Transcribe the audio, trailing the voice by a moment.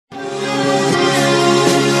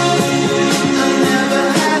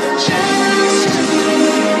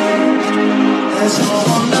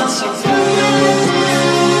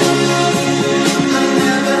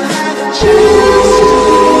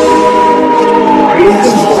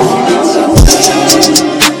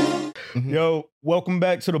welcome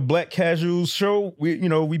back to the Black Casuals Show.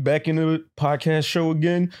 We back in the podcast show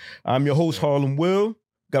again. I'm your host, Harlem Will.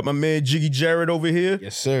 Got my man Jiggy Jarrett over here.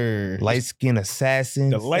 Yes, sir. Light-skinned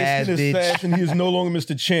assassin. The light-skinned assassin. He is no longer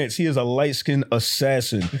Mr. Chance. He is a light-skinned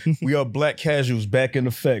assassin. We are Black Casuals back in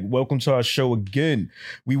effect. Welcome to our show again.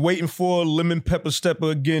 We waiting for Lemon Pepper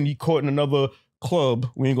Stepper again. He caught in another club.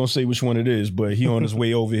 We ain't gonna say which one it is, but he on his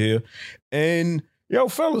way over here. And yo,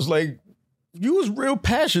 fellas, like, you was real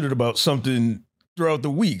passionate about something throughout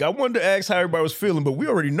the week. I wanted to ask how everybody was feeling, but we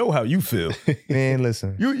already know how you feel. Man,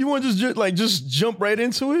 listen. You want to just jump right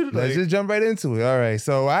into it? Let's just jump right into it. All right.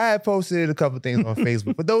 So I had posted a couple things on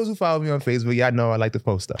Facebook. For those who follow me on Facebook, y'all know I like to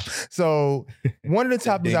post stuff. So one of the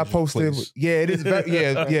topics I posted, it is very,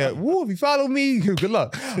 yeah. Woo, if you follow me, good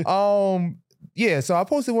luck. So I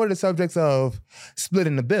posted one of the subjects of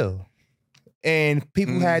splitting the bill. And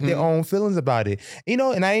people had their own feelings about it.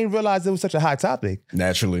 And I didn't realize it was such a hot topic.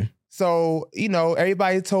 Naturally. So,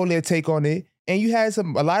 everybody told their take on it. And you had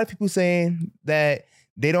a lot of people saying that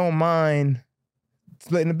they don't mind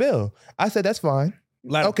splitting the bill. I said, that's fine.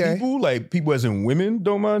 A lot of people as in women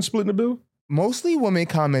don't mind splitting the bill? Mostly women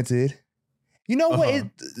commented. You know what?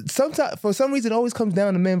 Sometimes, for some reason, it always comes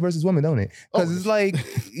down to men versus women, don't it? Because it's like,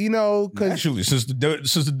 Actually, since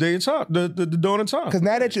the day of time, the dawn of time. Because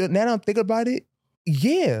now that I'm thinking about it,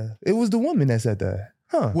 yeah, it was the woman that said that.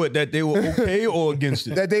 Huh. What, that they were okay or against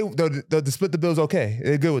it? That the split the bill's okay.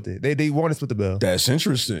 They're good with it. They want to split the bill. That's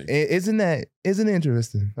interesting. Isn't it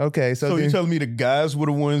interesting? Okay, so you're telling me the guys were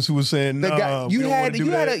the ones who were saying, you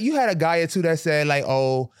had a guy or two that said like,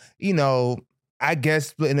 I guess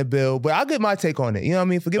splitting the bill, but I'll get my take on it. You know what I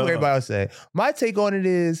mean? Forget what everybody else said. My take on it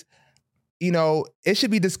is, it should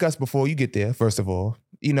be discussed before you get there, first of all.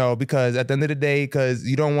 Because at the end of the day, because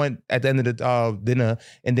you don't want at the end of the dinner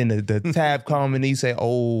and then the tab come and you say,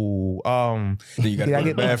 can I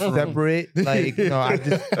get my separate? Like,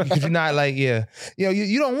 because you're not like, you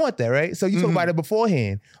don't want that, right? So you talk about it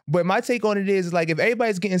beforehand. But my take on it is like, if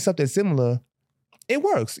everybody's getting something similar, it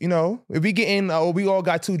works, If we we all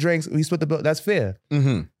got 2 drinks, we split the bill, that's fair.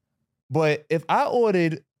 Mm-hmm. But if I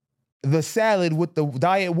ordered the salad with the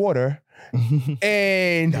diet water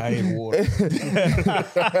and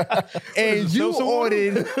and you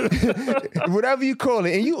ordered whatever you call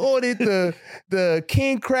it, and you ordered the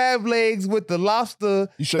king crab legs with the lobster,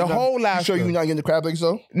 whole lobster. You sure you're not getting the crab legs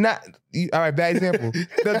though? Not. All right, bad example.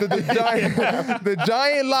 The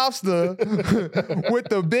giant lobster with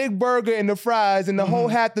the big burger and the fries and the whole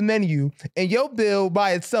half the menu, and your bill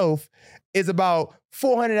by itself is about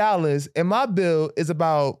 $400, and my bill is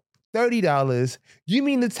about $30. You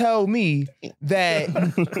mean to tell me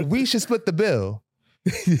that we should split the bill?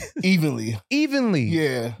 Evenly.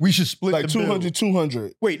 Yeah. We should split like the 200,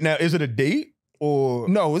 200. Wait, now is it a date or?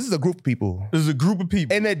 No, this is a group of people. This is a group of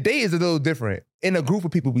people. And a date is a little different. In a group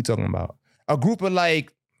of people we talking about. A group of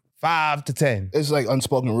like 5 to 10. It's like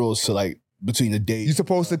unspoken rules to like between the date. You're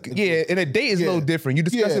supposed to, and a date is a little different. You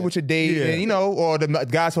discuss it with your date, and, or the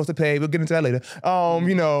guy's supposed to pay. We'll get into that later.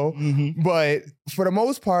 But for the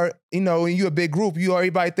most part, when you're a big group,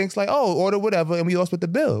 everybody thinks like, order whatever, and we all split the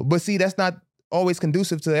bill. But see, that's not always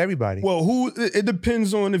conducive to everybody. Well, it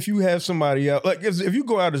depends on if you have somebody out. Like if you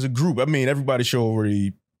go out as a group, I mean, everybody should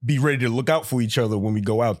already be ready to look out for each other when we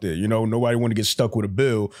go out there. Nobody want to get stuck with a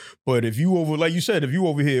bill. But if you like you said, if you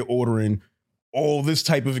over here ordering all this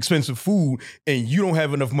type of expensive food and you don't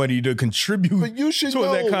have enough money to contribute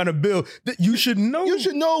that kind of bill, you should know. You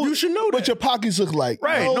should know what your pockets look like.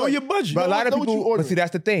 Right, know your budget. But a lot of people, but see,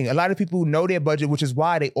 that's the thing. A lot of people know their budget, which is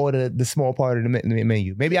why they order the small part of the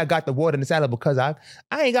menu. Maybe I got the water and the salad because I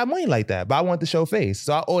ain't got money like that, but I want to show face.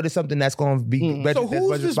 So I ordered something that's going to be So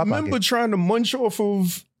who's this member trying to munch off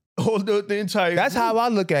of all the entire That's group? How I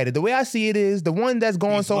look at it. The way I see it is the one that's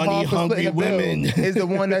going so hard for splitting the bill is the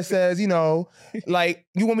one that says, like,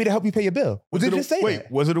 you want me to help you pay your bill. Was it just say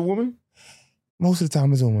that? Was it a woman? Most of the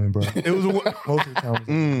time it's a woman, bro. It was a woman. Most of the time it's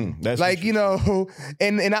a woman. That's like,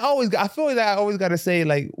 and I feel like I always got to say,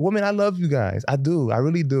 like, women, I love you guys. I do. I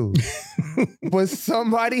really do. But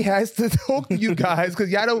somebody has to talk to you guys because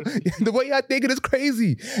y'all don't, the way y'all thinking is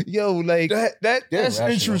crazy. Yo, like. That's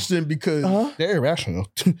interesting because they're irrational.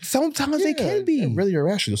 Sometimes they can be. They're really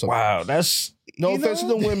irrational. Wow, that's. No offense to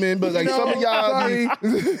the women, but like some of y'all,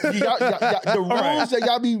 the rules that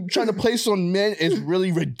y'all be trying to place on men is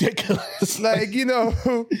really ridiculous. Like,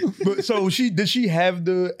 But so did she have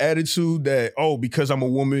the attitude that, because I'm a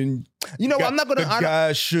woman, You know, I'm not gonna. The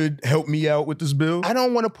guy should help me out with this bill. I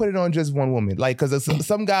don't want to put it on just one woman, like, because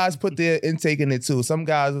some guys put their intake in it too. Some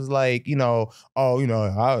guys was like, I don't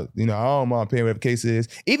mind paying whatever the case is.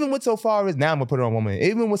 Even with so far as now, I'm gonna put it on woman.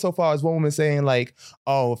 Even with so far as one woman saying like,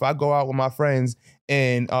 oh, if I go out with my friends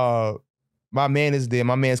and my man is there,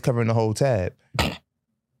 my man's covering the whole tab.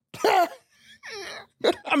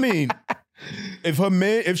 I mean,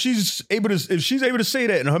 if she's able to say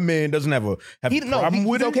that and her man doesn't have a problem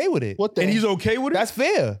with it, he's okay with it. And he's okay with it. That's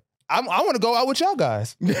fair. I want to go out with y'all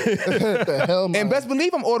guys. What the hell, man? And best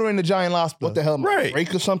believe I'm ordering the giant lobster. What the hell, right?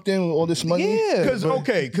 Break or something with all this money? Yeah.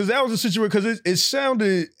 Because that was a situation. Because it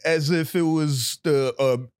sounded as if it was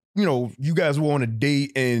you guys were on a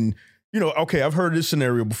date and. I've heard this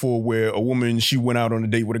scenario before where a woman, she went out on a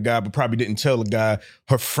date with a guy, but probably didn't tell the guy.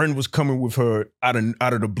 Her friend was coming with her out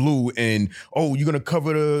of the blue, and you're gonna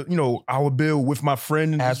cover our bill with my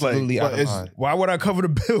friend. And absolutely out of line. Why would I cover the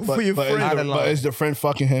bill for your friend? But is the friend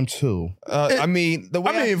fucking him too?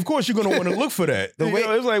 Of course you're gonna want to look for that.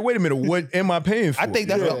 It's like, wait a minute, what am I paying for? I think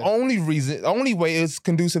that's the only reason, the only way it's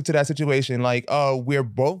conducive to that situation. Like, we're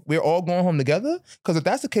all going home together. Because if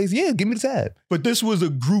that's the case, yeah, give me the tab. But this was a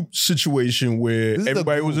group situation where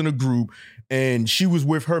everybody was in a group and she was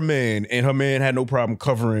with her man and her man had no problem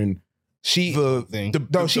covering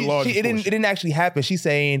the large it didn't actually happen. She's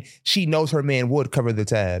saying she knows her man would cover the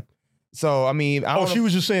tab. So I mean, she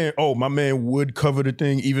was just saying, my man would cover the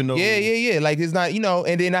thing even though yeah. Like it's not,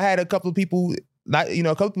 and then I had a couple of people said,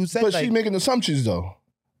 but like, she making assumptions though.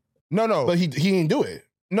 No. But he didn't do it.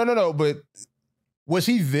 No, but was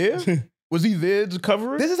he there? Was he there to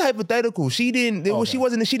cover it? This is hypothetical. She didn't. She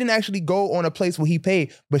wasn't. She didn't actually go on a place where he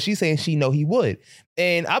paid, but she's saying she know he would,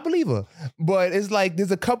 and I believe her. But it's like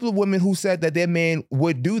there's a couple of women who said that their man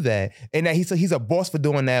would do that, and that he's a boss for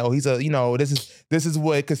doing that, or he's a this is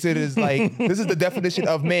what considers like this is the definition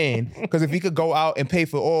of man. Because if he could go out and pay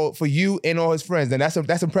for you and all his friends, then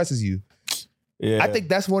that's impresses you. Yeah, I think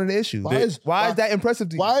that's one of the issues. Why is that impressive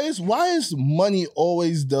to you? Why is money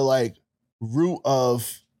always the root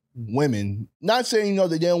of women? Not saying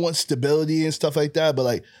they don't want stability and stuff like that, but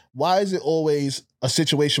like, why is it always a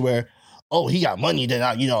situation where, he got money, then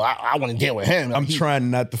I want to deal with him? I'm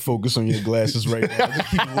trying not to focus on your glasses right now. I just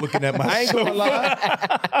keep looking at my. I ain't gonna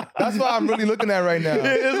lie. That's what I'm really looking at right now.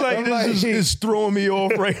 It's like this is throwing me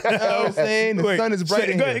off right now. You know what I'm saying? The sun is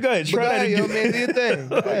bright. Go ahead. Try that again. Man, do your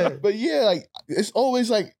thing. But yeah, like it's always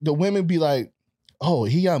like the women be like,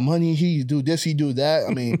 he got money, he do this, he do that.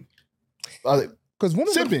 I mean, because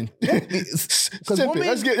women simping.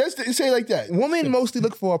 Let's say it like that. Women mostly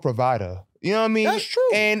look for a provider. You know what I mean? That's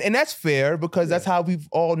true. And that's fair because that's how we've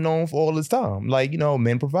all known for all this time. Like,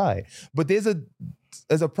 men provide. But there's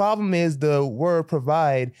a problem is the word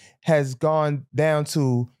provide has gone down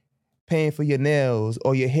to paying for your nails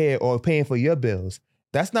or your hair or paying for your bills.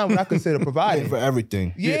 That's not what I consider providing. For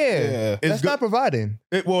everything. Yeah. That's not providing.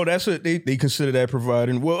 That's what they consider that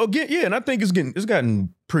providing. Well, again, yeah, and I think it's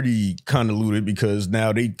gotten pretty convoluted because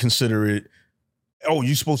now they consider it,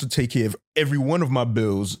 you're supposed to take care of every one of my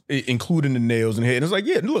bills, including the nails and hair. And it's like,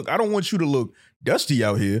 yeah, look, I don't want you to look dusty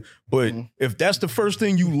out here, but if that's the first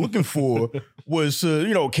thing you looking for was,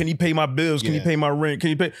 can he pay my bills? Can he pay my rent? Can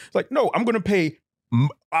he pay? It's like, no, I'm going to pay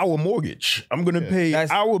our mortgage. I'm going to pay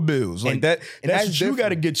our bills. Like that's what you got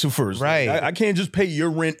to get to first. Right. Like, I can't just pay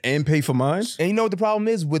your rent and pay for mine. And you know what the problem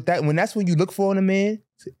is with that? When that's when you look for in a man,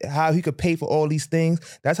 how he could pay for all these things,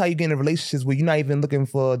 that's how you get in relationships where you're not even looking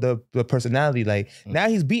for the personality. Like, now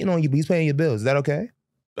he's beating on you, but he's paying your bills. Is that okay?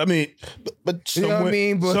 I mean, but some, you know what I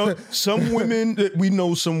mean? Some women, we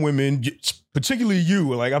know some women, particularly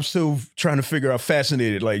you, like I'm still trying to figure out,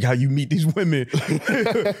 fascinated, like how you meet these women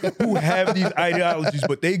who have these ideologies,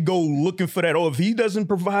 but they go looking for that. If he doesn't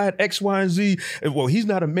provide X, Y, and Z, well, he's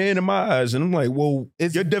not a man in my eyes. And I'm like, well,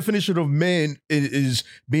 your definition of man is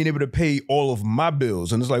being able to pay all of my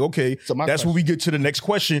bills. And it's like, okay, so that's when we get to the next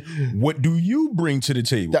question. What do you bring to the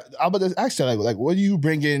table? I'm about to ask that, like, what do you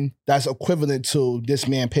bring in that's equivalent to this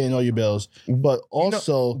man paying all your bills? But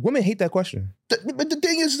also, women hate that question. But the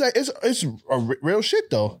thing is, like, it's a real shit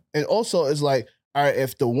though, and also it's like, all right,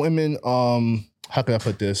 if the women, how can I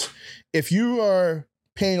put this? If you are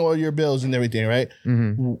paying all your bills and everything, right?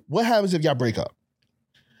 Mm-hmm. What happens if y'all break up?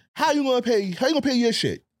 How you gonna pay? How you gonna pay your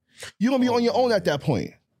shit? You're gonna be on your own at that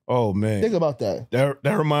point. Oh man, think about that.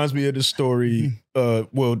 That reminds me of the story.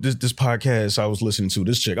 This podcast I was listening to.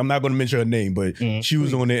 This chick, I'm not gonna mention her name, but she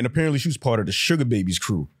was on there, and apparently she was part of the Sugar Babies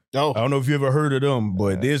crew. Oh. I don't know if you ever heard of them,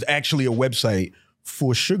 but there's actually a website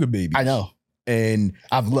for sugar babies. I know. And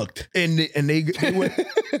I've looked. And they were,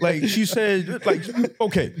 like, she said, like,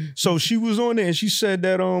 okay, so she was on there and she said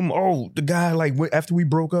that, the guy, like, after we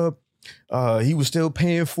broke up, he was still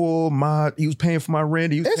paying for my rent. He was It's paying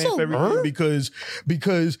for everything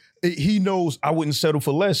because he knows I wouldn't settle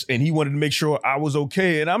for less, and he wanted to make sure I was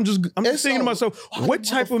okay. And I'm just thinking to myself, what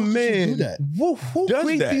type of man Who does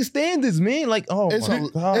creates that? these standards, man? Like, it's my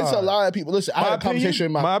God. it's a lot of people. Listen, I had a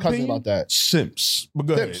conversation with my cousin about that. Simps. But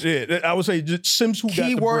go ahead. Yeah, I would say just simps who got the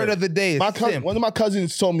Keyword bread. of the day is simp. One of my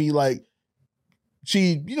cousins told me, like,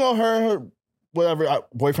 she, her whatever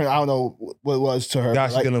boyfriend, I don't know what it was to her. Guy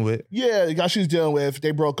she's like, dealing with. Yeah, the guy she was dealing with,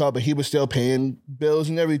 they broke up, but he was still paying bills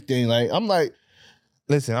and everything. Like, I'm like,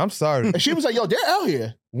 Listen, I'm sorry. and she was like, yo, they're out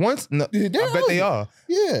here. I bet they are.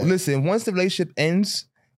 Yeah. Listen, once the relationship ends,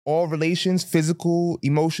 all relations, physical,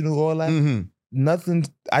 emotional, all that, nothing.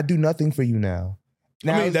 I do nothing for you now.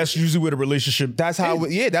 I mean, that's usually where the relationship. That's how.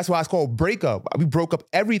 That's why it's called breakup. We broke up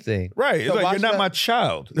everything. Right. So It's like, you're not my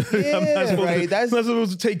child. Yeah, I'm not right. I'm not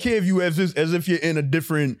supposed to take care of you as if you're in a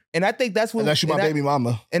different. And I think that's what. Unless you're my baby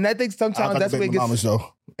mama. And I think sometimes that's where it gets. Mamas, though.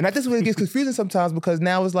 And I think that's where it gets confusing sometimes, because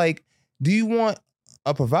now it's like, do you want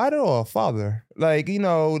a provider or a father? Like,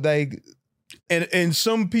 like. And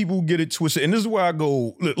some people get it twisted. And this is where I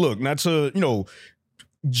go, look, not to,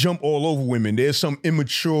 jump all over women. There's some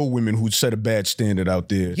immature women who set a bad standard out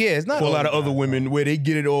there. Yeah, it's not for a lot of other women where they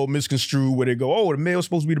get it all misconstrued, where they go, oh, the male's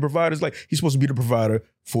supposed to be the provider. It's like, he's supposed to be the provider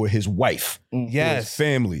for his wife, for his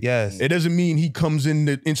family. Yes. It doesn't mean he comes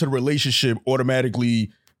into the relationship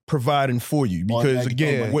automatically providing for you, because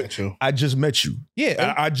again, I just met you.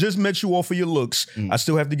 Yeah, I just met you off of your looks. I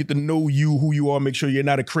still have to get to know you, who you are, make sure you're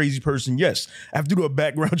not a crazy person. Yes, I have to do a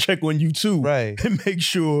background check on you too, right? And make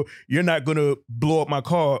sure you're not gonna blow up my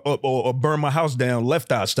car up or burn my house down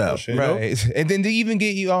Left Eye style, right? And then to even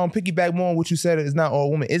get you piggyback more on what you said, it's not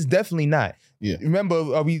all women. It's definitely not. Yeah. Remember,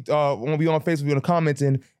 when we on Facebook, we were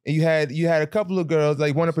commenting, and you had a couple of girls,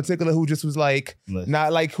 like one in particular, who just was like,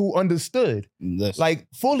 not like who understood, like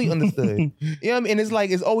fully understood. You know what I mean? And it's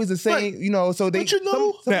like, it's always the same, So they, but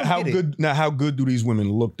some how good do these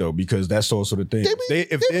women look though? Because that's also the thing.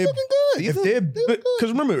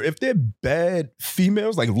 Because remember, if they're bad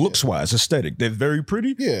females, like looks wise, aesthetic, they're very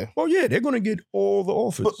pretty. Yeah. Well, yeah, they're gonna get all the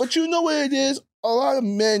offers. But you know what it is? A lot of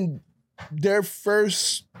men, their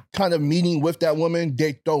first kind of meeting with that woman,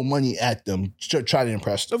 they throw money at them to try to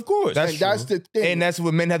impress them. Of course. That's the thing. And that's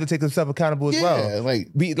what men have to take themselves accountable as well.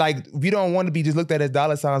 We don't want to be just looked at as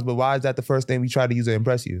dollar signs, but why is that the first thing we try to use to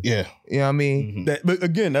impress you? Yeah. You know what I mean? But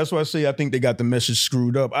again, that's why I say I think they got the message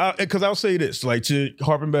screwed up. Because I'll say this, like, to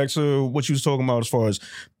harping back to what you was talking about as far as,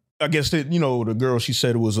 I guess that, the girl, she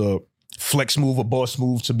said it was a flex move, a boss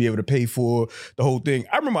move to be able to pay for the whole thing.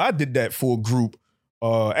 I remember I did that for a group.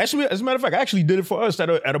 Actually, as a matter of fact, I actually did it for us at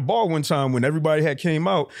a bar one time when everybody had came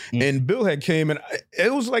out and Bill had came, and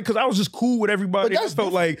it was like, because I was just cool with everybody. I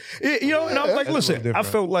felt like, and I was like, listen, I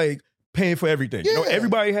felt like paying for everything. Yeah.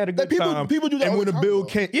 Everybody had a good time. People do that. And when the bill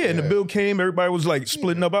came, and the bill came, everybody was like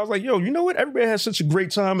splitting up. I was like, yo, you know what? Everybody had such a great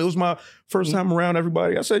time. It was my first time around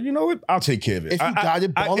everybody. I said, you know what? I'll take care of it. If you got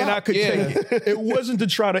it, ball and I could take it. It wasn't to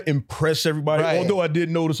try to impress everybody. Right. Although I did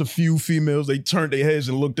notice a few females, they turned their heads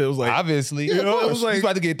and looked at us like, obviously. it was like, he's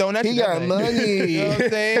about to get thrown at you. He got money. You know what I'm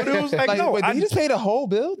saying? But it was like, no, wait, did he just pay the whole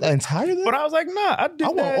bill? The entire bill? But I was like, nah, I did that.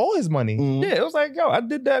 I want all his money. Yeah, it was like, yo, I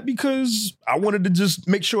did that because I wanted to just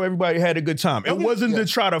make sure everybody had a good time. It wasn't to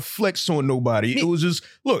try to flex on nobody. It was just,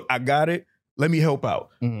 look, I got it. Let me help out.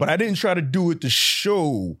 But I didn't try to do it to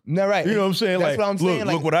show. No, right. You know what I'm saying? That's like, what I'm saying.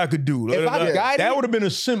 Look what I could do. If I that would have been a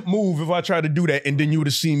simp move if I tried to do that, and then you would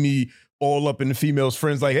have seen me all up in the females'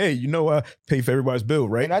 friends like, hey, I pay for everybody's bill,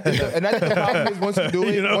 right? And I think the problem is once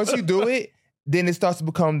you do it, then it starts to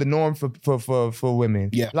become the norm for women.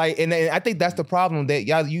 Yeah. Like, and I think that's the problem, that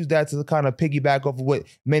y'all use that to kind of piggyback off of what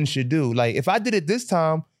men should do. Like, if I did it this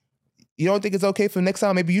time, you don't think it's okay for next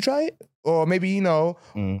time? Maybe you try it? Or maybe,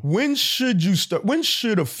 When should you start? When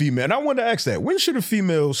should a female, and I wanted to ask that, when should a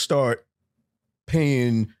female start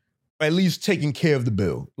paying, at least taking care of the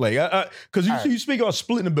bill? Like, because you speak about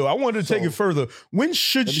splitting the bill. I wanted to take it further. When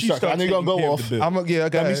should she start taking care of the bill?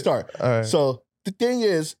 Let me start. All right. So the thing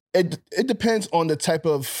is, it depends on the type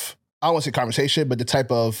of, I don't want to say conversation, but the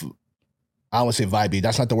type of, I don't want to say vibey.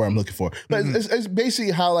 That's not the word I'm looking for. But it's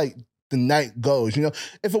basically how, like, the night goes.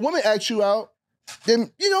 If a woman asks you out,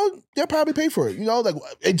 then they'll probably pay for it. Like,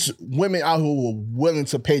 it's women out who are willing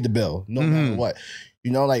to pay the bill no matter what.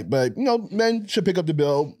 But men should pick up the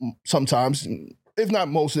bill sometimes, if not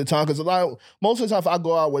most of the time, because most of the time if I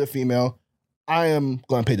go out with a female, I am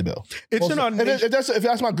going to pay the bill. It's in our nature. If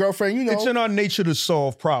that's my girlfriend, it's in our nature to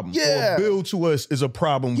solve problems. Yeah. So a bill to us is a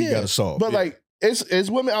problem we got to solve. But like, it's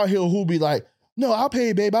women out here who be like, no, I'll pay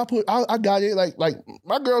it, babe. I got it. Like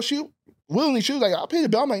my girl, willingly. She was like, I'll pay the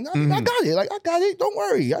bill. I'm like, nah, I got it. Like, I got it. Don't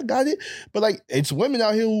worry. I got it. But like, it's women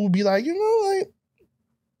out here who will be like, like,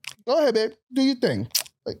 go ahead, babe. Do your thing.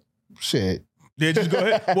 Like, shit. Yeah, just go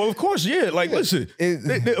ahead. Well, of course, yeah. Like, listen,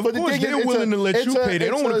 of course, they're willing to let you pay. They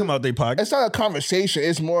don't want to come out their pocket. It's not a conversation.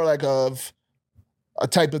 It's more like of a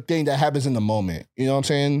type of thing that happens in the moment. You know what I'm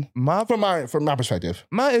saying? From my perspective.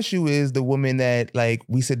 My issue is the woman that, like,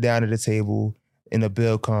 we sit down at the table and the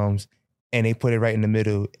bill comes and they put it right in the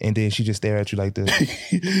middle and then she just stare at you like this.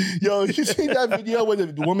 Yo, you seen that video where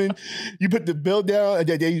the woman, you put the bill down and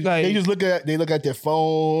they just look at their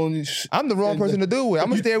phone. I'm the wrong person to do it with. I'm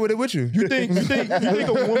gonna stare with it with you. You think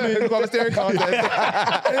a woman call a staring contest?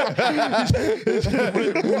 It's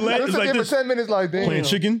like this, 10 minutes like damn. playing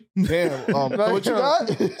chicken. Damn. What you got?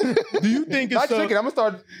 Do you think it's not chicken? I'm gonna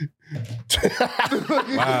start.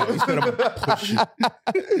 Wow, instead of pushing.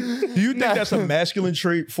 Do you think that's a masculine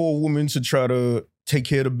trait for a woman to try to take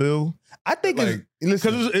care of the bill? I think Like, it's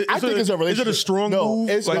a relationship. Is it a strong move?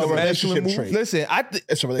 It's like a masculine move? trait. Listen,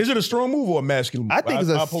 It's a Is it a strong move or a masculine move? I think it's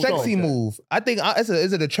a sexy move. I think it's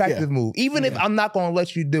an attractive move, even if I'm not gonna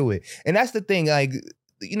let you do it. And that's the thing, like,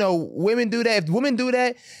 women do that. If women do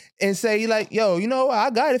that and say like, yo,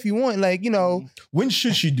 I got it if you want, like, When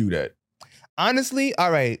should she do that? Honestly,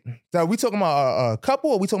 all right. So we talking about a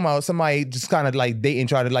couple, or we talking about somebody just kind of like dating,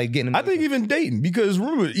 try to like get in? I think even dating, because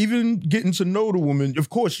remember, even getting to know the woman, of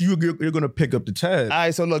course you're going to pick up the tab. All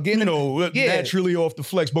right, so look, naturally off the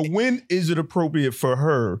flex. But when is it appropriate for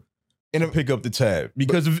her to pick up the tab?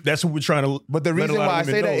 Because that's what we're trying to. But the reason why I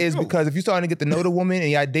say that is because if you're starting to get to know the woman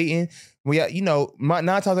and y'all dating, nine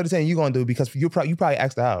times out of 10 you're gonna do it because you probably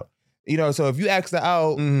asked her out. So if you ask her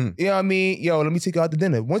out, you know what I mean? Yo, let me take you out to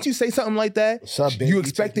dinner. Once you say something like that, what's up, baby?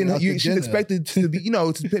 She's expected to be,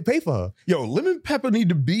 to pay for her. Yo, Lemon Pepper need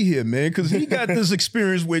to be here, man, because he got this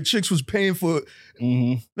experience where chicks was paying for.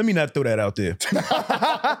 Let me not throw that out there.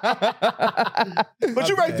 But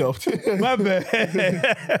you're right though. My bad.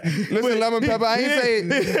 Listen, Lemon Pepper, I ain't say it.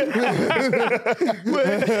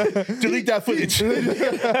 Delete that footage.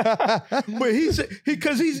 But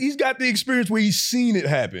he's got the experience where he's seen it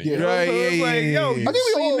happen. Yeah. Right, Yo,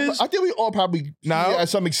 I think we all probably at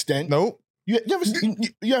some extent. Nope. You ever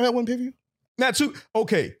had one pay-per-view? Not too.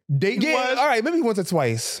 Okay, dating wise. All right, maybe once or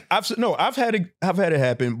twice. I've had it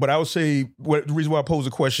happen, but I would say the reason why I pose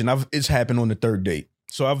a question, it's happened on the third date.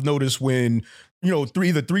 So I've noticed when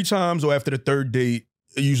either three times or after the third date,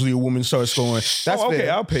 usually a woman starts going, "That's okay,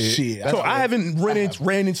 fair. I'll pay it." Shit, so I haven't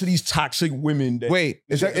ran into these toxic women. That, wait,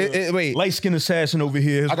 wait, light skinned assassin over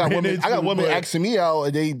here. I got women asking me out,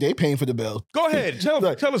 and they paying for the bill. Go ahead, tell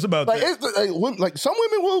us about that. It's some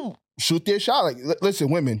women will shoot their shot. Like, listen,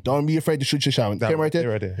 women, don't be afraid to shoot your shot. Right there.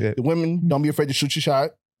 Right there. Yeah. The women, don't be afraid to shoot your shot.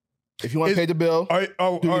 If you want to pay the bill, do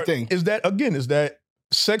your thing. Is that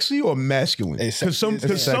sexy or masculine? Because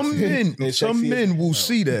some men will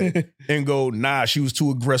see that and go, nah, she was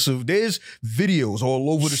too aggressive. There's videos all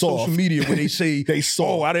over the social media where they say they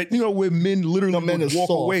saw. I didn't, where men literally would walk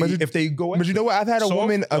away if they go. But you know what? I've had a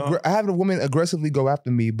woman. I had a woman aggressively go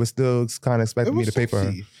after me, but still kind of expecting me to pay for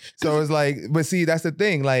her. So it's like, but see, that's the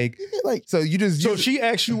thing. Like, so you just. So she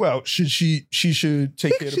asked you out. She should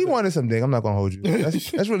take care of She wanted something. I'm not gonna hold you.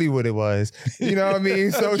 That's really what it was. You know what I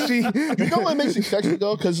mean? So she. You know what makes it sexy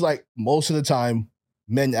though? Because like most of the time,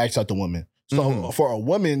 men ask out the woman. So for a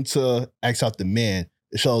woman to ask out the man,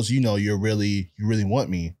 it shows you really want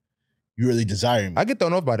me, you really desire me. I get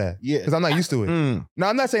thrown off by that, because I'm not used to it. No,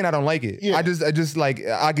 I'm not saying I don't like it. Yeah. I just like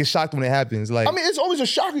I get shocked when it happens. Like, I mean, it's always a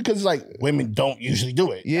shocker because like women don't usually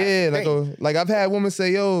do it. Yeah, like I've had women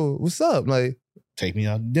say, "Yo, what's up?" Like, take me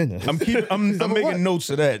out to dinner. I'm making notes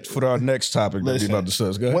of that for our next topic that we about to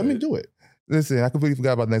discuss. Women do it. Listen, I completely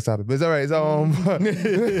forgot about the next topic, but it's all right.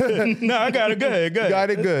 No, I got it. Good. Got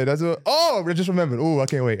it good. That's what. Oh, I just remembered. Oh, I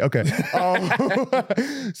can't wait. Okay.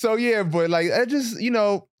 So yeah, but like, I just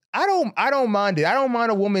I don't mind it. I don't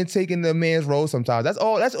mind a woman taking the man's role sometimes. That's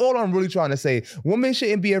all I'm really trying to say. Women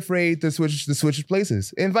shouldn't be afraid to switch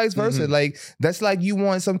places, and vice versa. Like, that's like you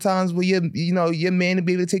want sometimes where your man to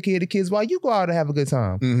be able to take care of the kids while you go out and have a good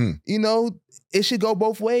time. It should go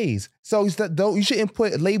both ways. So you shouldn't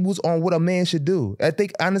put labels on what a man should do. I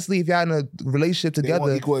think honestly, if y'all in a relationship together,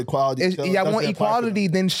 want equal equality. Y'all want equality,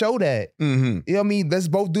 then show that. You know what I mean? Let's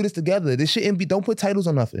both do this together. This shouldn't be. Don't put titles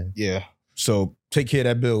on nothing. Yeah. So take care of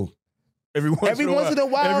that bill. Every once in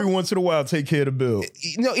a while, take care of the bill.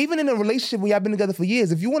 Even in a relationship where y'all been together for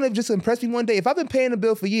years, if you want to just impress me one day, if I've been paying the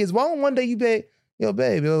bill for years, why don't one day you pay, yo,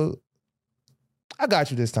 babe, I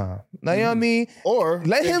got you this time. Like, you know what I mean? Or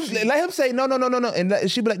let him say no,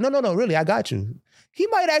 and she be like, no, really, I got you. He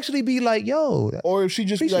might actually be like, yo. Or if she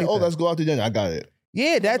just be like, oh, let's go out to dinner, I got it.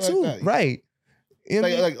 Yeah, that too. Like that. Right. You know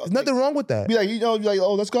what I mean? There's nothing wrong with that. Be like,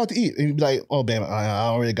 oh, let's go out to eat. And you'd be like, oh, babe, I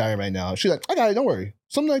don't really got it right now. She's like, I got it, don't worry.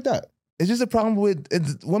 Something like that. It's just a problem with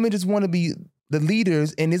women just want to be the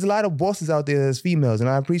leaders, and there's a lot of bosses out there as females, and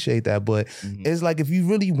I appreciate that. But it's like, if you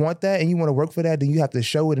really want that and you want to work for that, then you have to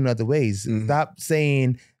show it in other ways. Stop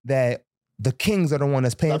saying that the kings are the one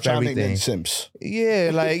that's paying for everything. Simps.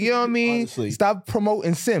 Yeah, like, you know what I mean? Honestly. Stop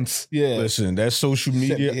promoting simps. Yeah. Listen, that's social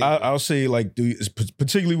media. I'll say, like,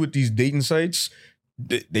 particularly with these dating sites,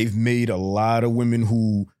 they've made a lot of women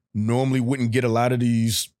who normally wouldn't get a lot of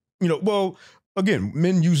these, well, again,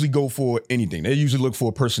 men usually go for anything. They usually look for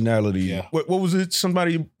a personality. Yeah. What was it?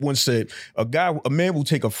 Somebody once said, a man will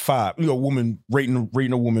take a 5, a woman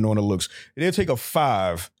rating a woman on her looks. They'll take a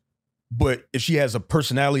 5, but if she has a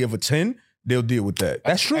personality of a 10, they'll deal with that.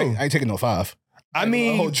 That's true. I ain't taking no 5. I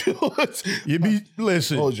mean, hold you.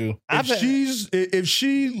 Listen. Hold you. If she's not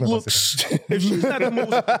the most,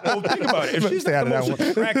 think about it. If she's not the most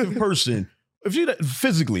attractive person, if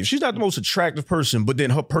she's not the most attractive person, but then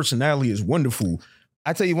her personality is wonderful.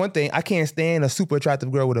 I tell you one thing, I can't stand a super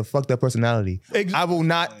attractive girl with a fucked up personality. I will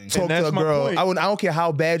not talk to a girl. I don't care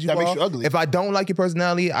how bad you are. Makes you ugly. If I don't like your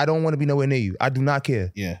personality, I don't want to be nowhere near you. I do not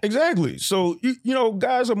care. Yeah. Exactly. So,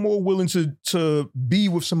 guys are more willing to be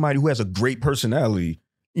with somebody who has a great personality,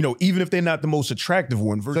 even if they're not the most attractive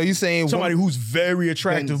one. So you saying somebody who's very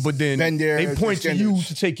attractive, but then they point to you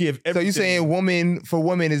to take care of everything. So you saying for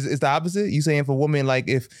women is the opposite? You saying for women, like,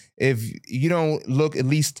 if you don't look at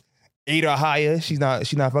least 8 or higher, she's not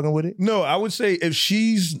fucking with it? No, I would say if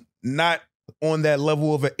she's not on that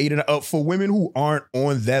level of an 8 and up, for women who aren't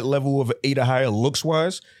on that level of an 8 or higher looks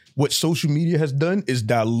wise, what social media has done is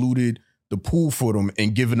diluted the pool for them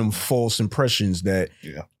and given them false impressions that,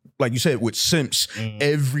 like you said, with simps,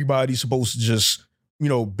 everybody's supposed to just,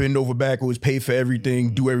 bend over backwards, pay for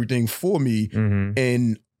everything, do everything for me.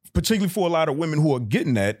 And particularly for a lot of women who are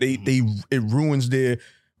getting that, it ruins their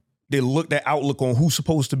outlook on who's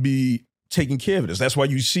supposed to be taking care of this. That's why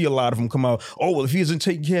you see a lot of them come out, oh, well, if he isn't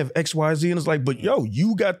taking care of X, Y, Z, and it's like, but yo,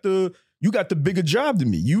 you got the bigger job than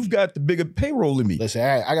me. You've got the bigger payroll than me. Listen,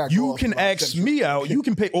 I got. You can ask me out. You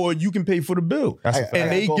can pay, or you can pay for the bill. And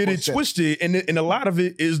they get it twisted. And a lot of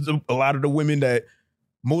it is a lot of the women that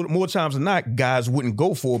more times than not, guys wouldn't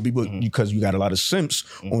go for because you got a lot of simps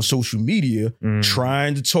on social media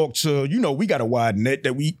trying to talk to. We got a wide net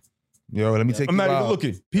that we. Yo, let me take. I'm not even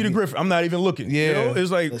looking. Peter Griffin, I'm not even looking. Yeah,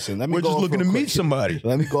 it's like, listen, we're just looking to meet somebody.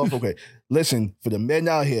 Let me go off real quick. Listen, for the men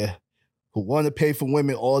out here who want to pay for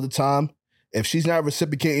women all the time, if she's not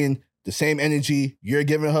reciprocating the same energy you're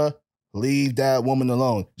giving her, leave that woman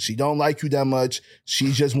alone. She don't like you that much.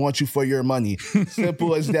 She just wants you for your money.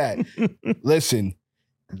 Simple as that. Listen,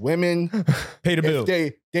 women pay the bill.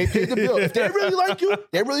 They pay the bill. If they really like you,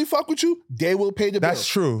 they really fuck with you, they will pay the bill. That's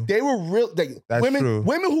true. They will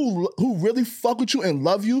women who really fuck with you and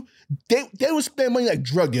love you, they will spend money like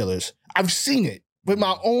drug dealers. I've seen it with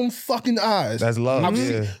my own fucking eyes. That's love.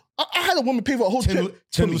 I had a woman pay for a whole trip.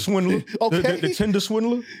 Tinder swindler. Okay. The Tinder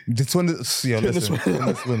swindler. The Tinder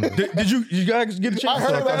swindler. Did you guys get a chance? I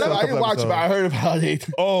heard about it. I didn't watch it, but I heard about it.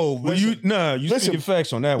 Oh, well, you speaking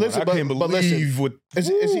facts on that one. I can't believe what.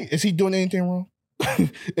 Is he doing anything wrong?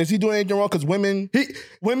 Is he doing anything wrong? Because women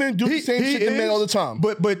do the same shit to men all the time.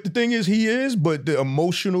 But the thing is, but the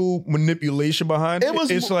emotional manipulation behind it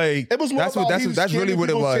was more that's really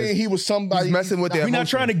what it was. He was somebody. He's messing with their emotions. We're not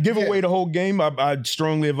trying to give away the whole game. I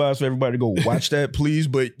strongly advise for everybody to go watch that, please.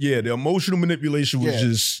 But yeah, the emotional manipulation was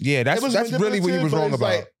just that's really what he was wrong about.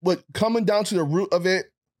 Like, but coming down to the root of it,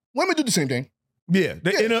 women do the same thing. Yeah,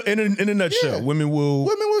 in a nutshell, women will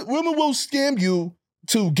scam you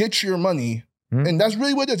to get your money. And that's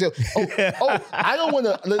really what it is. I don't want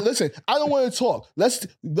to listen. I don't want to talk. Let's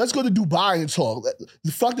go to Dubai and talk.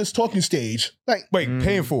 Fuck this talking stage. Like, wait,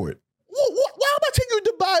 paying for it. Why am I taking you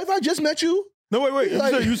to Dubai if I just met you? No, wait.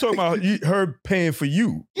 Like, you talking about her paying for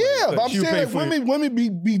you? Yeah, but I'm saying like women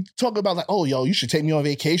be talking about like, oh, yo, you should take me on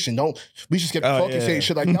vacation. We should get talking stage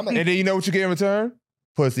shit like that. And then you know what you get in return?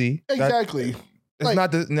 Pussy. Exactly. It's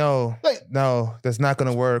not no, that's not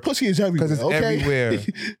gonna work. Pussy is everywhere. Because it's everywhere.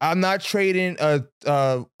 I'm not trading a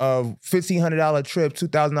 $1,500 trip,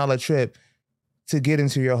 $2,000 trip to get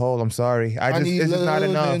into your hole. I'm sorry. It's just not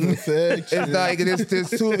enough. It's like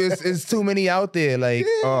it's too many out there. Like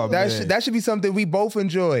that should be something we both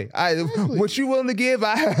enjoy. What you willing to give,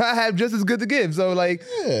 I have just as good to give. So like,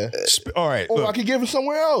 all right. Or I could give it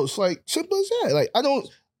somewhere else. Like simple as that. Like I don't.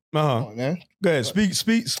 Come on, man. Go ahead. Speak.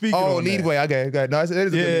 Oh, on lead way. Okay. Go ahead. No, it is a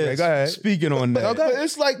good lead way. Go ahead. Speaking on that. Okay.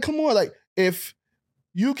 It's like, come on. Like, if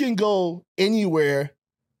you can go anywhere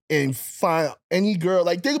and find any girl.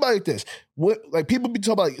 Like, think about it like this. Like, people be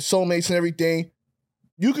talking about like, soulmates and everything.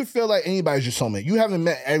 You can feel like anybody's your soulmate. You haven't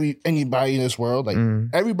met anybody in this world. Like,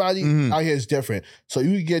 everybody out here is different. So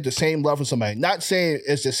you get the same love from somebody. Not saying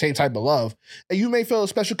it's the same type of love. And you may feel a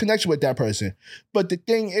special connection with that person. But the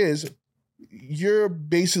thing is, you're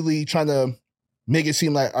basically trying to make it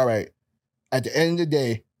seem like, all right, at the end of the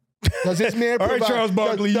day, does this man all right, Charles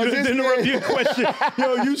Barkley, you didn't interrupt your question.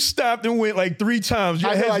 Yo, you stopped and went like 3 times.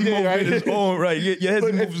 Your hezzy movement is on, right? Your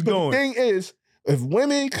hezzy move is going. The thing is, if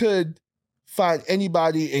women could find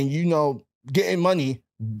anybody and, you know, getting money,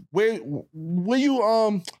 where you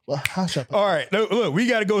well, how should I all right, look, we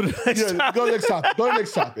got to go to the next topic. Go to the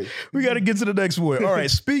next topic. We got to get to the next one. All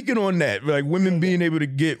right, speaking on that, like women being able to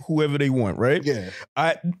get whoever they want, right? Yeah.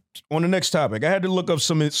 On the next topic, I had to look up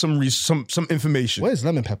some information. What is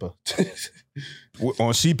lemon pepper?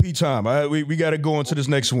 On CP time, we got to go on to this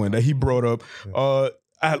next one that he brought up.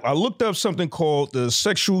 I looked up something called the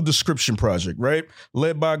Sexual Description Project, right?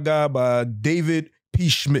 Led by a guy by David P.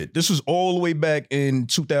 Schmidt. This was all the way back in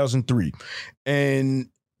 2003. And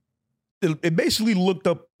it basically looked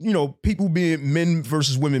up, you know, people being men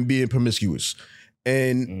versus women being promiscuous.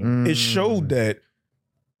 And it showed that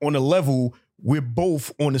on a level, we're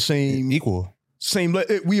both on the same equal.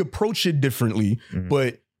 We approach it differently,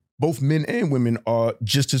 but both men and women are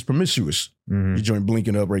just as promiscuous. Your joint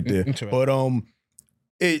blinking up right there. But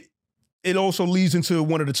it also leads into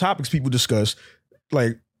one of the topics people discuss,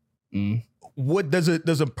 like what does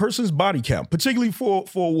a person's body count, particularly for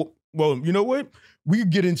well, you know what? We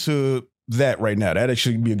could get into that right now. That'd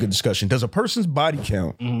actually be a good discussion. Does a person's body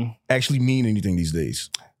count actually mean anything these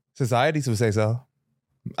days? Societies would say so.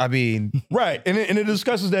 I mean, right, and it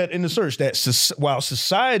discusses that in the search that while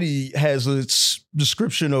society has its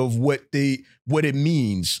description of what it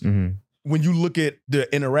means, when you look at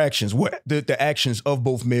the interactions, what the actions of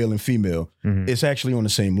both male and female, it's actually on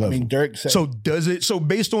the same level. I mean, Durk said, so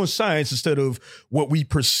based on science instead of what we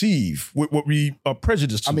perceive, what we are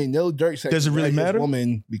prejudiced to. I mean, Lil Durk said, does it really matter?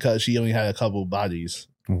 Woman because she only had a couple bodies.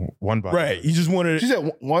 One body. Right. He just wanted. She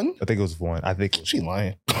said one? I think it was one. I think she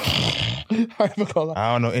lying. I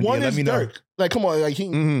don't know. India, one let is me know. Durk. Like, come on. Like,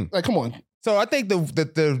 like, come on. So I think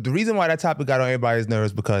the reason why that topic got on everybody's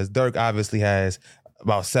nerves because Durk obviously has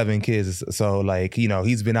about 7 kids. So, like, you know,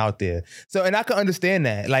 he's been out there. So, and I can understand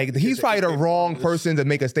that. Like, he's probably the wrong person to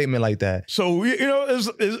make a statement like that. So, you know,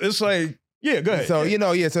 it's like, yeah, go ahead. So, you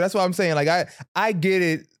know, so that's what I'm saying. Like, I get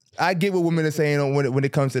it. I get what women are saying when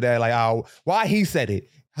it comes to that. Like, why he said it.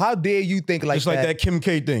 How dare you think like just that? Just like that Kim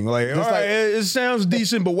K thing. Like, all right, it sounds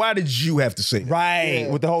decent, but why did you have to say that? Right.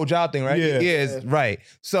 With the whole job thing, right? Yeah. Right.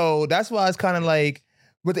 So that's why it's kind of like,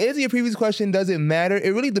 but to answer your previous question, does it matter?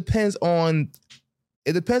 It really depends on,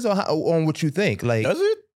 on what you think. Like, does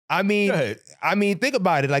it? I mean, think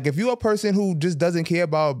about it. Like, if you're a person who just doesn't care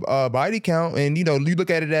about body count and, you know, you look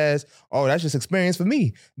at it as, oh, that's just experience for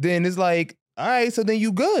me, then it's like, all right, so then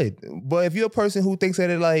you good. But if you're a person who thinks that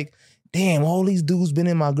it like, damn, all these dudes been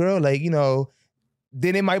in my girl, like, you know,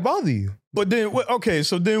 then it might bother you. But then, okay,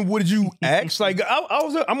 so then what did you ask? Like,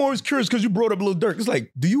 I'm always curious because you brought up Lil Durk. It's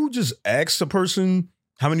like, do you just ask a person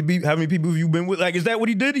how many people have you been with? Like, is that what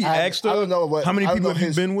he did? He asked her. I don't know how many people have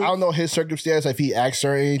you been with? I don't know his circumstance, if he asked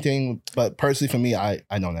her or anything. But personally, for me, I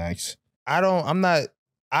don't ask. I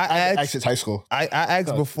asked since high school. I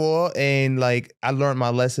asked before, and like I learned my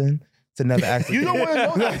lesson. To never ask. You don't want to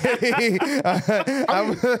know that. I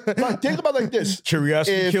mean, but think about it like this.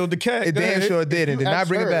 Curiosity killed the cat. It damn sure did, and did not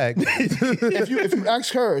bring it back. if you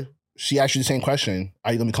ask her, she asked you the same question,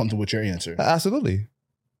 are you going to be comfortable with your answer? Absolutely.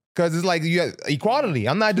 Because it's like you have equality.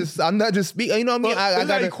 I'm not just speaking. You know what I mean? I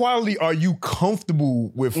got equality. Are you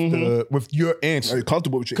comfortable with with your answer? Are you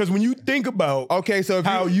comfortable with your? Because when you think about so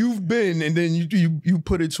how you've been, and then you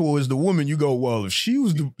put it towards the woman, you go, well, if she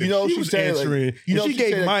was answering, like, if she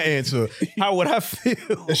gave my answer, how would I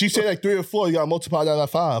feel? If she said like 3 or 4, you got to multiply that by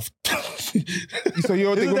 5. So you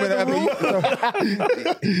don't think women ever?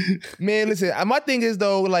 Man, listen. My thing is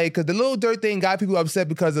though, like, because the Lil Durk thing got people upset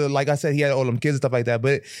because of, like I said, he had all them kids and stuff like that,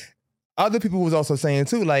 but. Other people was also saying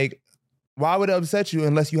too, like, why would it upset you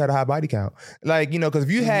unless you had a high body count? Like, you know, because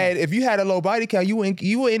if you had a low body count, you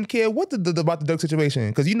wouldn't care what about the Durk situation,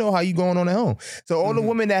 because you know how you going on at home. So all the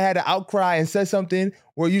women that had an outcry and said something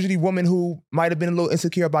were usually women who might have been a little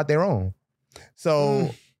insecure about their own.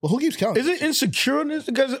 So, well, who keeps counting? Is it insecureness?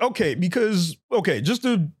 Because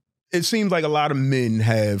it seems like a lot of men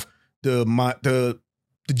have the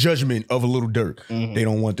judgment of a Lil Durk. They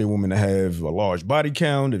don't want their woman to have a large body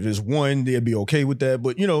count. If it's one, they'd be okay with that.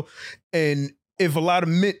 But, you know, and if a lot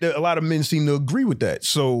of men seem to agree with that.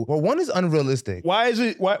 So well, one is unrealistic. why is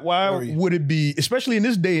it? Why would it be? Especially in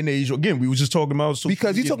this day and age. Again, we was just talking about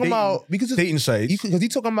Because you're talking about dating sites. Because you're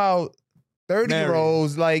talking about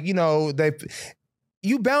 30-year-olds, like, you know,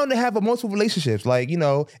 you bound to have multiple relationships, like, you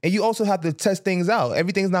know, and you also have to test things out.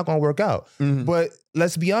 Everything's not going to work out. Mm-hmm. But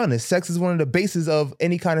let's be honest, sex is one of the bases of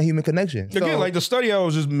any kind of human connection. Again, like the study I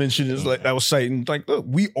was just mentioning is like I was citing, like, look,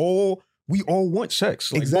 we all want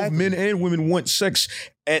sex. Like, exactly. Both men and women want sex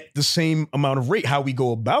at the same amount of rate. How we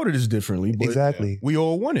go about it is differently, but exactly. we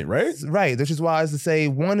all want it, right? Right. Which is why I was to say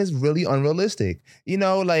one is really unrealistic. You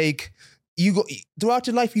know, like you go throughout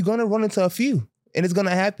your life, you're gonna run into a few. And it's gonna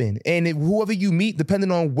happen. And whoever you meet,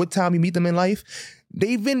 depending on what time you meet them in life,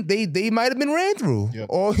 they might have been ran through. Yep.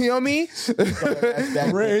 Or you know what I mean?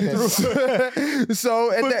 Ran through.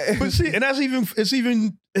 So but see,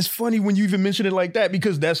 and it's funny when you even mention it like that,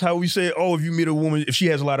 because that's how we say, oh, if you meet a woman, if she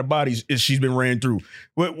has a lot of bodies, she's been ran through.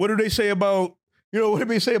 What do they say about, you know, what do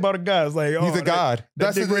they say about a guy? It's like, oh, he's a god.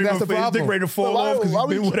 That's the problem. He's dick ready to fall off because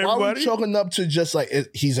he's been with everybody. Why are we chalking up to just like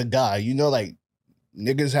he's a guy? You know, like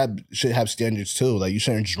niggas should have standards too. Like you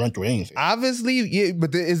shouldn't just run through anything. Obviously, yeah,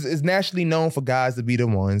 but it's naturally known for guys to be the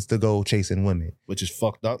ones to go chasing women, which is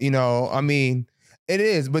fucked up. You know, I mean, it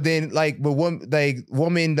is. But then,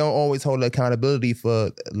 women don't always hold accountability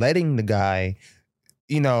for letting the guy,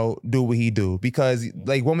 you know, do what he do, because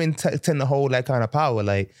like women tend to hold that kind of power.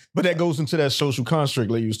 Like, but that goes into that social construct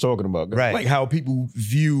like you was talking about, right? Like how people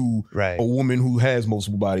view a woman who has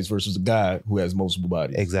multiple bodies versus a guy who has multiple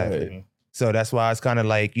bodies. Exactly. Right. So that's why it's kind of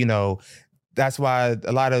like, you know, that's why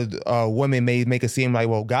a lot of women may make it seem like,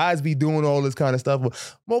 well, guys be doing all this kind of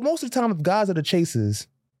stuff. Well, most of the time, if guys are the chasers,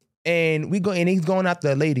 and he's going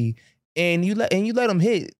after a lady, and you let him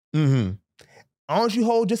hit, aren't you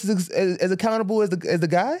hold just as accountable as the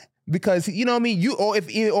guy? Because you know what I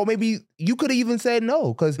mean. Or maybe you could have even said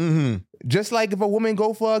no, because just like if a woman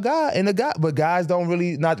go for a guy, but guys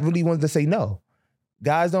not really want to say no.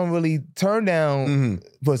 Guys don't really turn down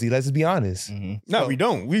pussy. Let's just be honest. No, we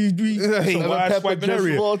don't. We some wide swiping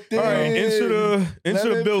area. All right, into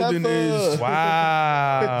the building is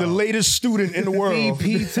wow the latest student in the world.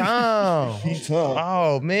 P Town.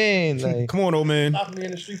 Oh man, like, come on, old man. Stop me in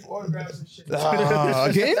the street for autographs and shit.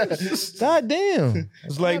 Again? God damn.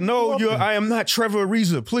 It's like, no, I am not Trevor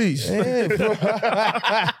Ariza. Please.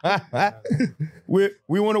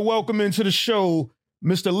 We want to welcome into the show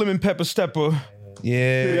Mr. Lemon Pepper Stepper.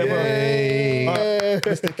 Yeah.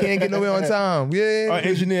 Mr. Can't get nowhere on time. Yeah. Our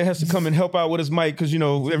engineer has to come and help out with his mic because, you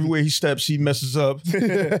know, everywhere he steps, he messes up.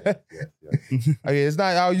 Okay, it's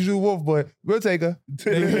not our usual wolf, but we'll take her.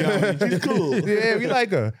 She's cool. Yeah, we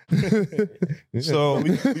like her. So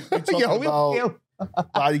we talking about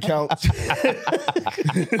body counts.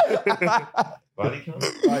 Body count?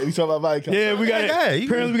 We talking about body counts. Yeah,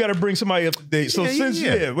 apparently we got to bring somebody up to date. So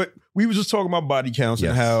we were just talking about body counts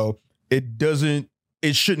and how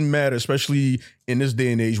it shouldn't matter, especially in this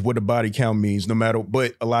day and age, what the body count means, no matter,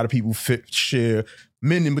 but a lot of people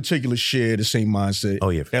men in particular share the same mindset. Oh,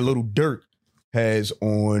 yeah. That Lil Durk has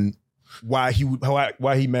on why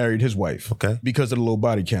he married his wife. Okay. Because of the low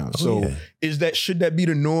body count. Should that be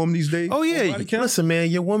the norm these days? Oh, yeah. Listen, man,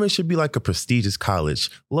 your woman should be like a prestigious college.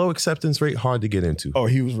 Low acceptance rate, hard to get into. Oh,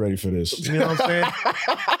 he was ready for this. You know what I'm saying?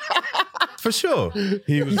 For sure.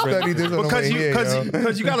 He was ready. Because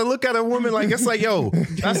you got to look at a woman like, it's like, yo,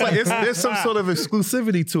 that's like, there's some sort of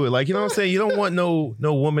exclusivity to it. Like, you know what I'm saying? You don't want no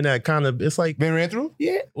woman that kind of, it's like. Been ran through?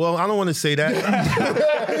 Yeah. Well, I don't want to say that. You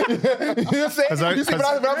know what I'm saying? You see, but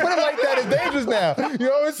I put it like that, it's dangerous now. You know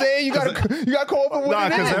what I'm saying? You got to call up for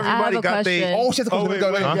what it is. Because everybody got their. Oh, shit.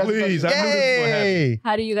 Please. Yay.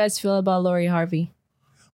 How do you guys feel about Lori Harvey?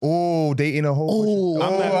 Oh, dating a whole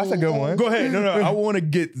bunch of... that's a good one. Go ahead. No, I want to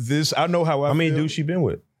get this. I know how I mean, feel. dude, she been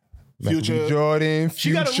with? Future. Jordan,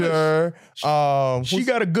 Future. She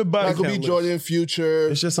got a good body Michael B. count Jordan, Future.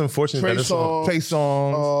 It's just unfortunate Trey that it's on. Trey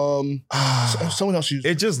Songz. Someone else used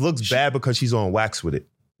It just looks bad because she's on wax with it.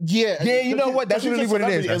 Yeah, you know what? That's really what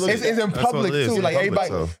it is. It's in public too. Like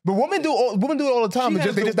everybody, but women do it all the time.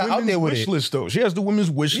 They're just not out there with it. List though. She has the women's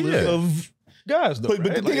wish list of guys though. But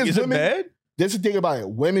the thing is it bad? There's the thing about it.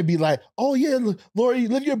 Women be like, "Oh yeah, Lori,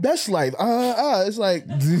 live your best life." It's like,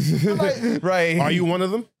 right? Are you one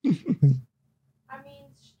of them? I mean,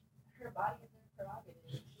 her body is her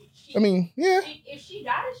prerogative. I mean, yeah. If she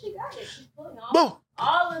got it, she got it. She's pulling off. Well,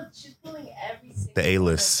 She's pulling every single The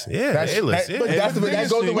A-list. Yeah, That's, the A-list. that, but yeah. that's that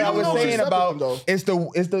goes to what I was saying about it's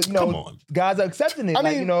the Come on. guys are accepting it. I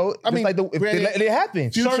Like, mean- you know, I mean, if they let it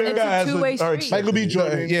happen. Future It's guys a two-way are street. Michael B.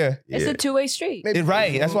 Jordan. Yeah. It's a two-way street. Maybe-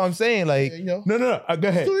 Right. That's what I'm saying. Like, You know, No, go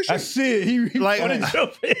ahead. Do it, I shit. see it. He Like- wanna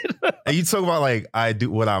jump in. And you talk about like,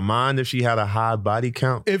 would I mind if she had a high body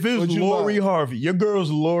count? If it was Would you Lori mind? Harvey, your girl's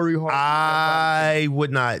Lori Harvey. I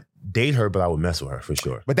would not date her, but I would mess with her for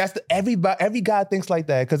sure. but that's every guy thinks like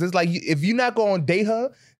that because it's like if you're not going to date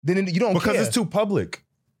her, then you don't Because care. it's too public.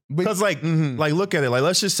 But- Because like look at it. Like,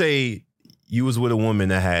 let's just say you was with a woman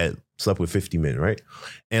that had slept with 50 men, right?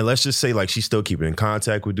 And let's just say like she's still keeping in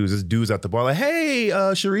contact with dudes. This dude's at the bar like, hey,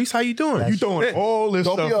 Sharice, how you doing? You throwing all this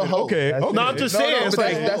Don't be stuff a in. hoe. Okay. That's okay. No, I'm just No, saying. no, it's but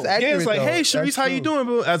like, that's yeah, it's accurate, like, though. hey, Sharice, That's how you true. doing?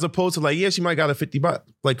 But as opposed to like, yeah, she might got a 50 That's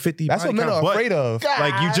body what men count, are but, afraid of.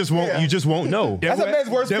 Like you just won't know. That's a man's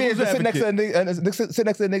worst fear is to Devil's sit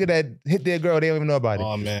next to a nigga that hit their girl. They don't even know about it.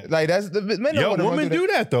 Oh, man. Like that's the men. Yo, don't wanna women run through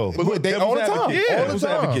do that though. But look, They all the devil's time. advocate. All the Devil's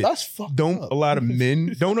time. advocate. That's fucked Don't up. a lot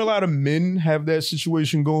of men have that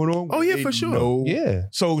situation going on? Oh, yeah, They for sure. know. Yeah.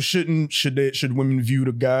 So should women view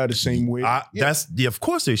the guy the same way? That's of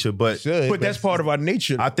course they should, but Should, but that's part of our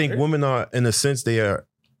nature. I think women are, in a sense, they are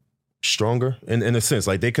stronger in a sense.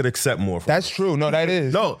 Like they could accept more. From That's true. No, that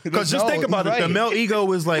is. no, because just think about it. The male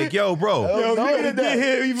ego is like, yo, bro, Yo, no, you get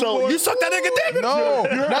here even So more. you suck that nigga dick. No,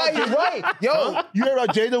 nah, you're right. Yo, You heard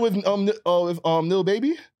about Jada with Lil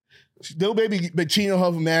Baby? Lil Baby been cheating on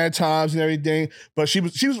her for mad times and everything, but she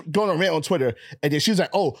was going on a rant on Twitter, and then she was like,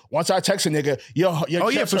 "Oh, once I text a nigga, Oh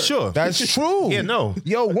yeah, for sure. that's true. Yeah, no.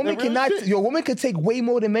 Yo, women That real cannot. shit. Yo, women could take way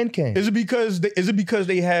more than men can. Is it because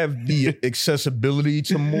they have the accessibility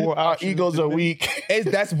to more Our options? egos are weak.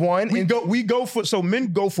 That's one. We go for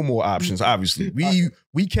men go for more options. Obviously,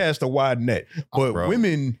 we cast a wide net, but Bro.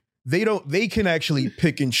 women they can actually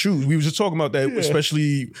pick and choose. We was just talking about that,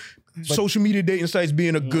 especially. Social media dating sites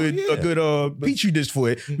being a good petri dish for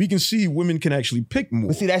it. We can see women can actually pick more.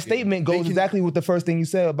 But see, that statement goes exactly with the first thing you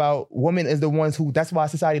said about women is the ones who, that's why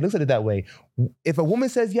society looks at it that way. If a woman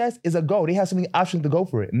says yes, it's a go. They have so many options to go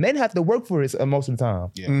for it. Men have to work for it most of the time.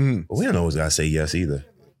 But we don't always gotta say yes either.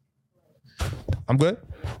 I'm good?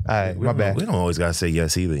 All right, my bad. We don't always gotta say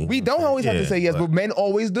yes either. We don't always have to Yeah, say yes, but men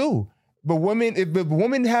always do. But women, if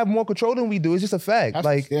women have more control than we do, it's just a fact. That's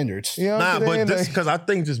like, standards. you know what Nah, I'm saying? but this Like- because I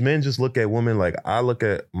think just men just look at women like I look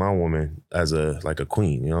at my woman as a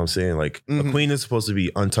queen. You know what I'm saying? Like a queen is supposed to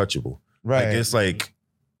be untouchable. Right. Like it's like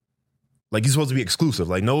you're supposed to be exclusive.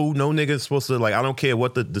 Like no nigga is supposed to like I don't care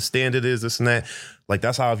what the standard is, this and that. Like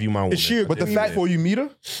that's how I view my woman. Is she? But the fact before you meet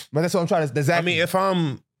her, But that's what I'm trying to. Exactly.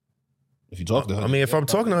 If you talk to her, if I'm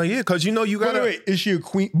talking to her, yeah, because you know you gotta. wait, is she a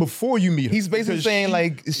queen before you meet her? He's basically Because saying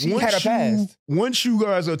like she had a past. Once you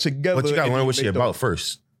guys are together, But you gotta and learn what she make about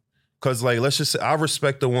first. Cause like let's just say I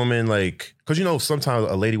respect a woman like cause you know sometimes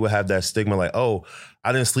a lady would have that stigma like, oh,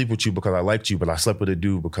 I didn't sleep with you because I liked you, but I slept with a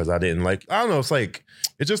dude because I didn't like. I don't know. It's like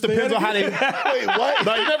it just depends on how they. wait, what?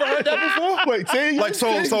 Like, You never heard that before? Wait, say it Like so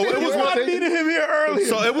it was one. I needed him here earlier.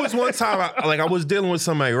 So it was one time I was dealing with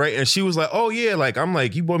somebody, right? And she was like, oh yeah, like I'm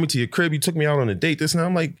like, you brought me to your crib, you took me out on a date, this and that.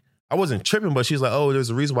 I'm like, I wasn't tripping, but she's like, oh, there's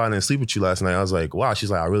a reason why I didn't sleep with you last night. I was like, wow. She's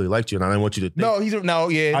like, I really liked you, and I didn't want you to think.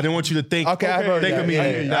 Yeah. I didn't want you to think. Okay, I've heard think that. of me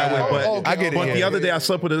Yeah, that way. But I get it. But the other day I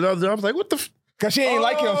slept with another. I was like, what the. Cause she ain't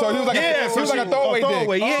like him, so he was like, Yeah, he was like a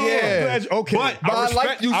throwaway dick. Yeah. Okay. But But I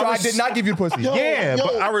liked you, so I did not give you the pussy. Yeah, Yo.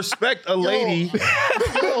 but I respect a lady.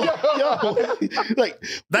 Yo, like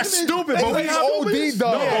That's stupid, but we That's have OD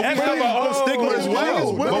though. we have our own stigma as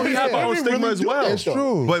well. But we have our own stigma as well. It's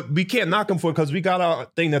true. But we can't knock them for it because we got our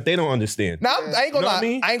thing that they don't understand. Now, I ain't gonna You know lie. what I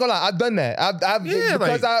mean? I ain't gonna lie. I've done that. I've Yeah,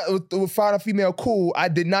 because I would find a female cool. I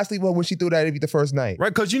did not sleep with her when she threw that at me the first night. Right,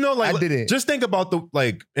 because you know, like I didn't. just think about the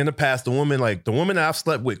like in the past, the woman that I've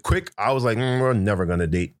slept with quick, I was like, we're never gonna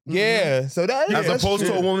date. Yeah. So that As that's opposed to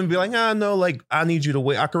true. a woman be like, no, like I need you to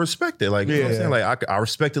wait. I can respect it. Like you know what I'm Yeah. saying? Like I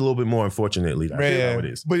respect it a little bit more. Unfortunately, that's Yeah. how it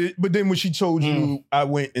is. But then when she told you I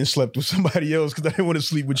went and slept with somebody else because I didn't want to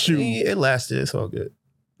sleep with you, Yeah, it lasted. It's all good.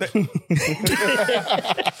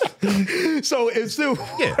 so it still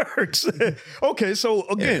works. Okay, so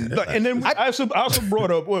again, and then I also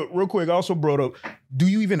brought up real quick. I also brought up, do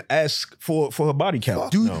you even ask for her body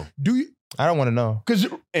count? no. Do you? I don't want to know.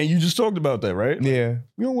 And you just talked about that, right? Yeah.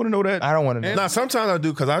 You don't want to know that. I don't want to know. Nah, sometimes I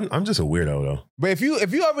do because I'm just a weirdo though. But if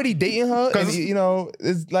you already dating her, and, you know,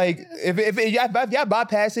 it's like if y'all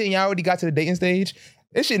bypass it and y'all already got to the dating stage,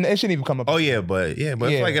 it shouldn't even come up. Oh yeah, but Yeah.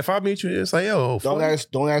 It's like if I meet you, it's like yo, don't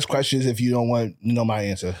ask questions if you don't want my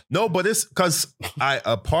answer. No, but it's because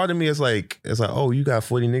a part of me is like, oh, you got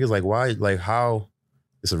 40 niggas. Like, why? Like, how?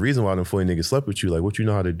 it's a reason why them 40 niggas slept with you. Like, what you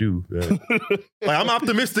know how to do? Like, I'm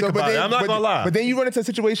optimistic about it. I'm not gonna lie. But then you run into a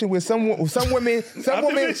situation where some women,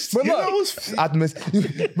 but look, optimist.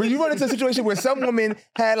 But you run into a situation where some women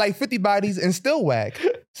had like 50 bodies and still whack.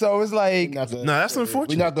 So it's like, that's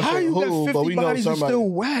unfortunate. We're not the How you got 50 but we know bodies and somebody. still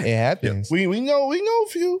whack? it happens. We know a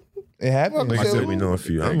few. It happens. I said we know a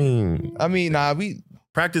few. I mean,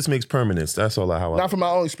 practice makes permanence. That's all how I. Not from my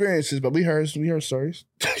own experiences, but we heard stories.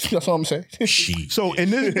 That's all I'm saying. So in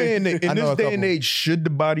this day and age, should the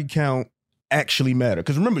body count actually matter?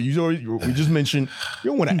 Because remember, we just mentioned you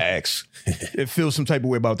don't want to ask. It feels some type of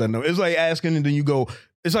way about that. No, it's like asking and then you go.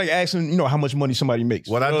 It's like asking, how much money somebody makes.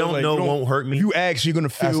 What I don't know won't hurt me. If you ask, you're gonna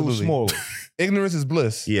feel smaller. Ignorance is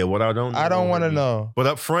bliss. Yeah, what I don't want to know. But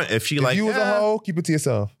up front, if you was a hoe, keep it to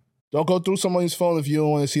yourself. Don't go through someone's phone if you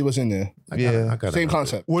don't want to see what's in there. I got Same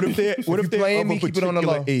concept. What if they're playing of me, a keep it on the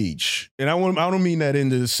particular low. age? And I don't mean that in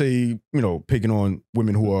to say, picking on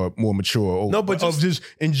women who are more mature. Or, No, but just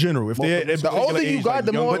in general. If they're The older you got,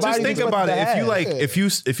 the more But just bodies think you about it. expect to If have. you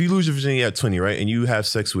if you lose your virginity at 20, right, and you have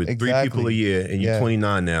sex with 3 people a year, and you're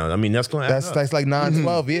 29 now, I mean that's going to add up. That's like 9,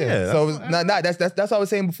 12, yeah. So it's not that's what I was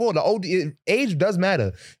saying before. The older age does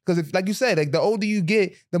matter because if, like you said, like the older you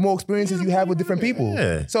get, the more experiences you have with different people.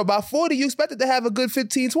 Yeah. So by 40, you expected to have a good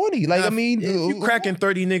 15, 20. Like I mean, if you cracking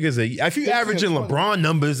 30 niggas, if you averaging LeBron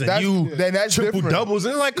numbers and then that's triple different. doubles,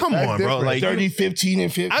 it's like, come That's on, bro. different. Like 30, 15,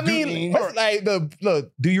 and 15. I mean, that's like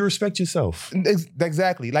look. do you respect yourself?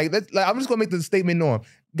 Exactly. Like I'm just gonna make the statement norm.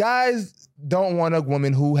 Guys don't want a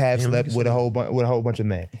woman who have slept with a whole bunch of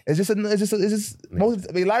men. It's just most.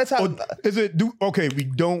 I mean, a lot of times. We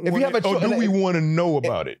don't. If you have a or do we want to know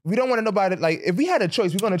about it? We don't want to know about it. Like if we had a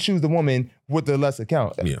choice, we're gonna choose the woman with the lesser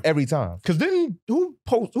count every time. Because then who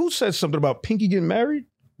said something about Pinky getting married?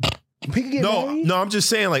 Pinky get married? No, I'm just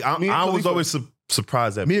saying. Like I was always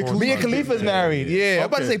surprised that Mia Khalifa's married. Yeah, I'm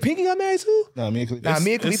about to say Pinky got married too. Nah, Mia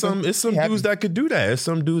Khalifa. It's some dudes that could do that. It's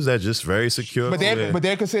some dudes that just very secure. But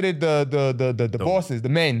they're considered the bosses, the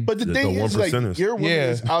men. But the thing is, like, your woman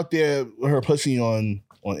is out there with her pussy on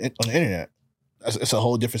the internet. It's a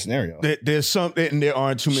whole different scenario. There's some, and there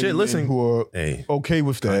aren't too many men who are okay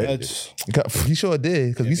with that. You sure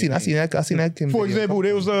did because I seen that. For example,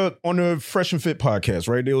 there was on the Fresh and Fit podcast,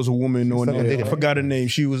 right? There was a woman on there. I forgot her name.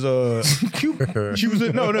 She was Cuban. She was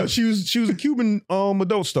a Cuban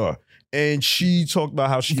adult star, and she talked about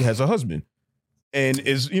how she has a husband. And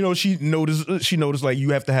she noticed like you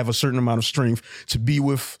have to have a certain amount of strength to be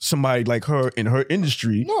with somebody like her in her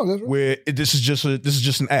industry. No, that's right. Where this is just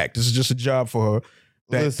an act. This is just a job for her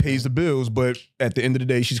that pays the bills. But at the end of the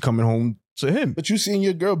day, she's coming home to him. But you seen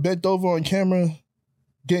your girl bent over on camera,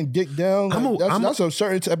 getting dick down. That's a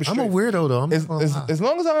certain type of strength. I'm a weirdo though. As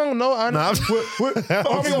long as I don't know, I know. Okay,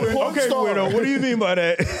 weirdo. What do you mean by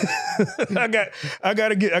that? I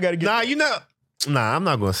gotta get. Nah, you know. Nah, I'm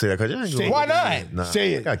not gonna say that because why not? Nah,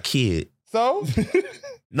 say it. I got a kid. So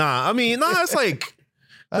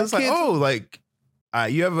It's like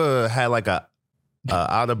you ever had like a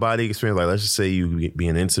out of body experience? Like let's just say you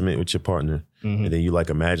being intimate with your partner, and then you like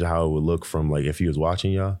imagine how it would look from like if he was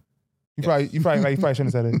watching y'all. You probably shouldn't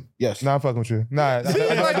have said it. Yes. Nah, I'm fucking with you. Nah.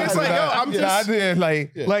 It's like, yo, I'm just. I did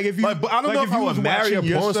like if you. But I don't know if I would marry a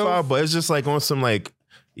porn star, but it's just like on some like.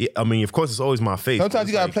 Yeah, I mean, of course, it's always my face. Sometimes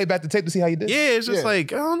you gotta play back the tape to see how you did. Yeah, it's just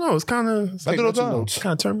like I don't know. It's kind of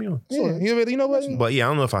kind of turn me on. Yeah, you know what? But yeah, I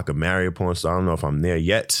don't know if I could marry a porn star. I don't know if I'm there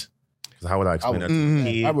yet. How would I explain that to my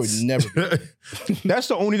kids? I would never. That's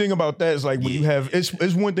the only thing about that is like when you have it's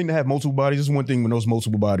one thing to have multiple bodies. It's one thing when those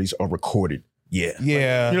multiple bodies are recorded. Yeah.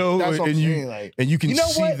 Yeah. That's what I'm saying, like, and you can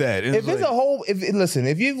see that. And if it's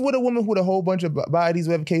if you're with a woman with a whole bunch of bodies,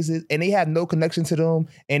 whatever case is, and they have no connection to them,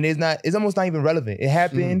 and it's almost not even relevant. It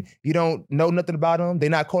happened. You don't know nothing about them. They're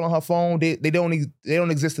not calling her phone. They don't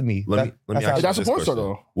exist to me. Let me ask you that's a this porn star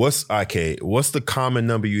question. though. What's the common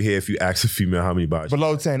number you hear if you ask a female how many bodies?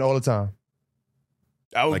 Below 10 all the time.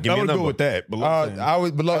 I would give me a go number. with that. It's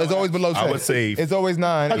always below 10. I would say it's always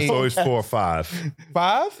 9. It's always 4 or 5.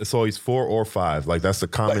 5? It's always 4 or 5. Like that's the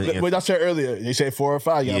common answer. What I said earlier, they said 4 or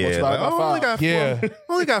 5. You Yeah, multiply like, by 5.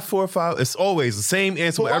 only got 4 or 5. It's always the same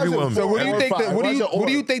answer with every woman. So what do you think? Five. What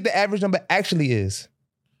do you think the average number actually is?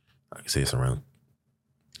 I can say it's around.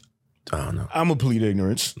 I don't know. I'm a plead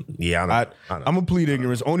ignorance. Yeah, I know. I'm a plead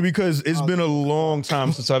ignorance only because it's been a long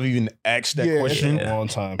time since I've even asked that question. It's a long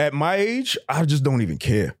time. At my age, I just don't even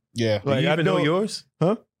care. Yeah. Do you even know yours?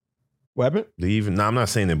 Huh? What happened? Do you even? No, I'm not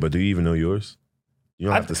saying that, but do you even know yours? You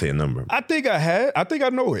don't have to say a number. I think I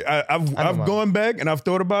know it. I've gone back and I've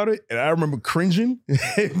thought about it, and I remember cringing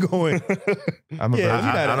and going. I'm a virgin.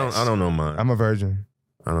 I don't know mine. I'm a virgin.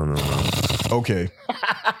 I don't know mine. Okay.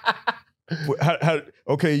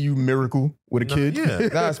 Okay, you miracle with a kid. Yeah.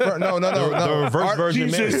 No. The reverse version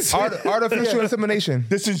of Jesus. marriage. Artificial insemination.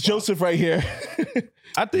 This is Joseph right here.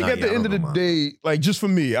 I think at the end of the day, like just for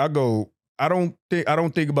me, I don't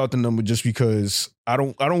think about the number just because I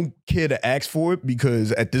don't care to ask for it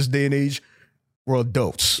because at this day and age, we're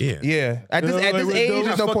adults. Yeah. At this like, age,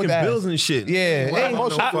 there's no point to bills ask. and shit. Yeah.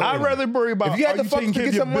 I'd rather worry about If you had to fuck to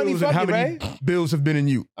get some money, bills and fuck how it, many bills have been in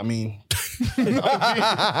you. I mean, That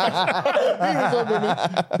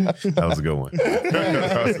was a good one.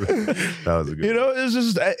 that was a good You know, it's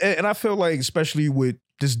just, and I feel like especially with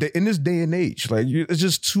this day in this day and age, like it's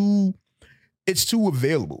just too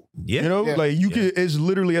available. Yeah. You know, Yeah. like you could, it's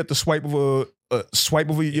literally at the swipe of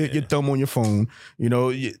your thumb on your phone. You know,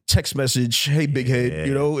 your text message, hey big head.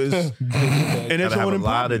 You know, and it's Gotta have on a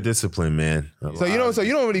lot of discipline, man. So you don't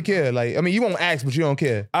really care. Like, I mean, you won't ask, but you don't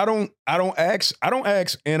care. I don't ask,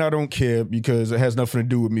 and I don't care because it has nothing to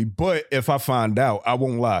do with me. But if I find out, I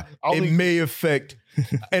won't lie. It may affect,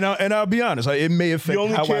 and I'll be honest, like, it may affect you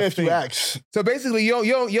only how care I if think. you ask. So basically,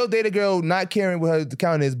 you'll date a girl not caring what her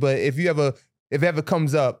account is, but if it ever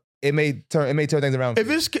comes up, it may turn things around. For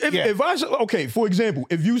example,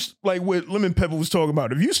 if you like what Lemon Pepper was talking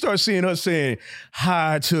about, if you start seeing us saying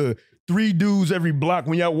hi to 3 dudes every block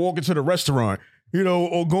when y'all walk into the restaurant, you know,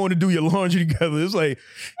 or going to do your laundry together, it's like,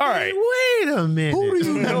 all right, wait a minute. who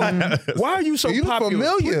do you know? Why are you so you look popular?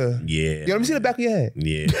 familiar. Yeah. Yo, let me see the back of your head.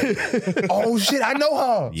 Yeah. Oh shit, I know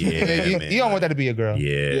her. Yeah, you, man. you don't want that to be a girl.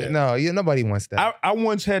 Yeah. No, nobody wants that. I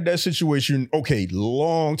once had that situation,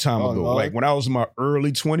 long time ago, Lord. like when I was in my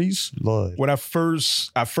early 20s. Lord. When I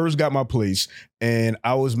first got my place, and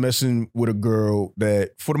I was messing with a girl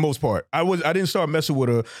that, for the most part, I didn't start messing with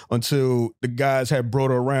her until the guys had brought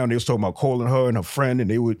her around. They was talking about calling her and her friend, and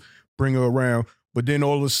they would bring her around. But then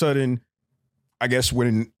all of a sudden, I guess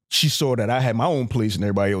when she saw that I had my own place and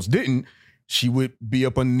everybody else didn't, she would be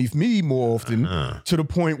up underneath me more often, to the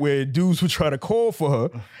point where dudes would try to call for her,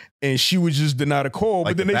 and she would just deny the call.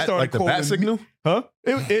 Like but then they started like the calling bat signal? Huh?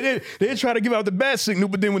 They'd try to give out the bat signal,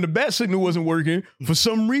 but then when the bat signal wasn't working, for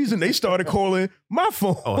some reason, they started calling my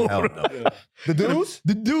phone. Oh, hell no. The dudes?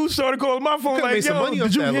 The dude started calling my phone like, made some yo, money did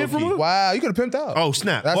off you that hear from low-key. her? Wow, you could have pimped out. Oh,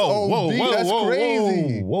 snap. That's Whoa. OD. That's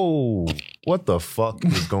crazy. Whoa. What the fuck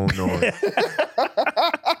is going on?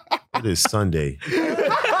 It is Sunday.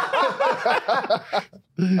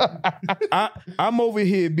 I'm over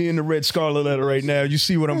here being the red scarlet letter right now. You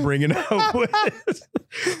see what I'm bringing out. But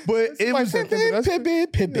it was...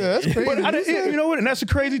 That's crazy. But I didn't, you know what? And that's the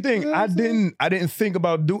crazy thing. I didn't think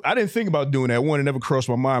about doing that. One, it never crossed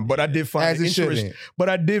my mind. But I did find it interesting. But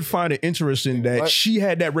I did find it interesting that she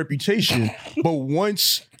had that reputation. But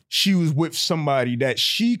once she was with somebody that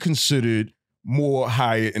she considered more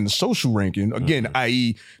higher in the social ranking, again,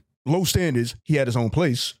 i.e., low standards, he had his own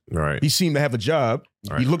place. Right. He seemed to have a job.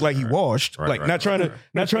 He looked like he washed. Not trying to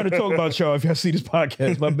talk about y'all if y'all see this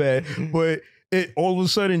podcast, my bad. But all of a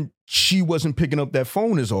sudden, she wasn't picking up that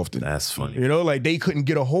phone as often. That's funny. You know, like they couldn't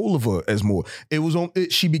get a hold of her as more.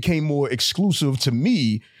 She became more exclusive to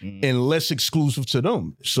me and less exclusive to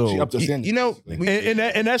them. So She upped the standard. You know,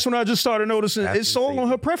 and that's when I just started noticing it's all on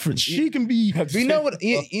her preference. She can be. you know what?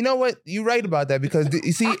 You know what? You're right about that because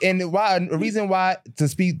you see, and why a reason why to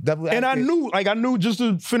speak double. And I knew just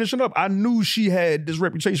to finish it up, I knew she had this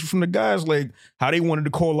reputation from the guys, like how they wanted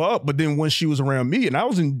to call her up. But then once she was around me and I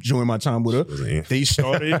was enjoying my time with her, they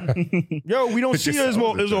started, yo, we don't see her as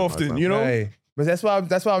often, you know? Right. But that's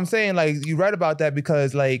why I'm saying, like, you're right about that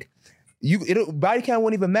because, like, body count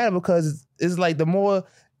won't even matter because it's like the more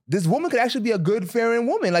this woman could actually be a good, fairing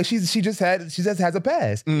woman. Like she just has a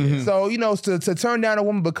past. Mm-hmm. So, you know, to turn down a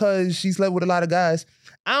woman because she slept with a lot of guys,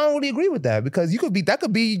 I don't really agree with that because that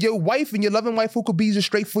could be your wife and your loving wife who could be just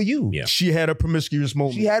straight for you. Yeah. She had a promiscuous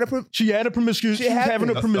moment. She was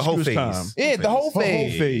having a promiscuous time. Yeah, the whole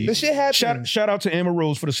phase. The shit happened. Shout out to Amber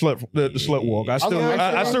Rose for the slut walk. I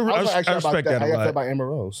respect that a How you feel lot. about Amber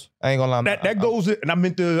Rose? I ain't gonna lie. That goes, and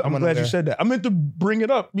I'm glad you said that. I meant to bring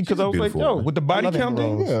it up because I was like, yo, with the body count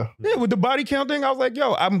thing, with the body count thing, I was like,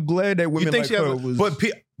 yo, I'm glad that women like her was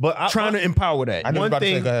trying to empower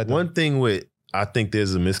that. One thing with, I think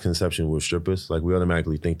there's a misconception with strippers. Like we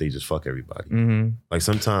automatically think they just fuck everybody. Mm-hmm. Like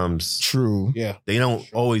sometimes, true. Yeah, they don't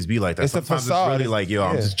always be like that. It's sometimes a facade. it's really like, yo,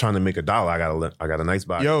 I'm just trying to make $1. I got a nice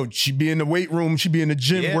body. Yo, she be in the weight room, she be in the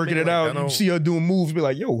gym working it out. You see her doing moves, be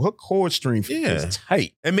like, yo, her core strength is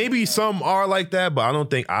tight. And maybe some are like that, but I don't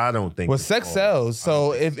think. Well, sex sells.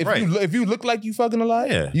 So if you look like you fucking a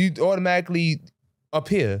lot, you automatically up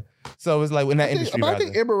here. So it's like in that industry. I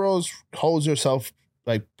think Amber Rose holds herself.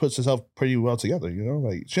 Like puts herself pretty well together, you know.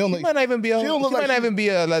 Like she might not even be a. She don't look like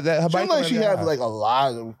she has like a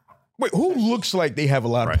lot of. Wait, who looks like they have a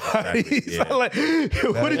lot of Right, bodies? exactly, yeah. Like,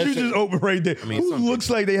 what did you just open right there? I mean, Who looks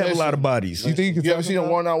like they have a lot of bodies? You think You ever seen a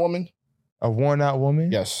worn out woman? a worn out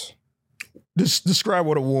woman? Yes. Describe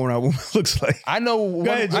what a worn out woman looks like. I know.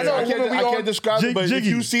 ahead, I know. I a woman we can't all. describe it, but if Jiggy.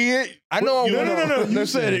 you see it, I know. a No, woman- no. You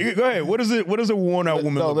Listen. said it. Go ahead. What is it? What does a worn out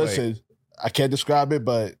woman no, look listen. I can't describe it,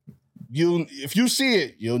 but if you see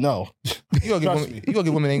it, you'll know. You gonna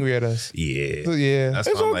get women angry at us. Yeah. So, yeah.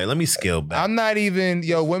 That's why I'm like, let me scale back. I'm not even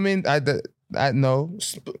women. I know.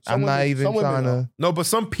 I'm not even trying to. No, but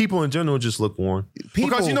some people in general just look worn. People,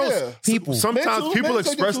 Because you know, Yeah. people. sometimes Men too, people men take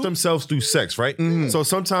it express too. themselves through sex, right? So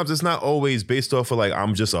sometimes it's not always based off of like,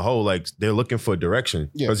 I'm just a hoe. Like they're looking for direction.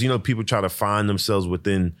 Yeah. Because, you know, people try to find themselves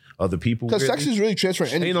within other people. Because sex is really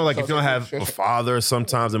transferring. And, you know, like if you don't have a father,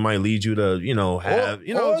 sometimes it might lead you to, you know, have,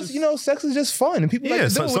 sex is just fun, and people. yeah, like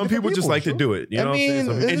to do it with some different people just like to do it. You know what I'm saying?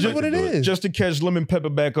 Some people it is like what to it do is. Just to catch Lemon Pepper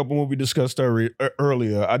back up on what we discussed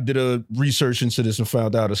earlier, I did a research into this and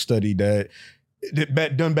found out a study that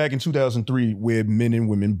done back in 2003 where men and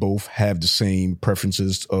women both have the same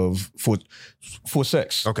preferences for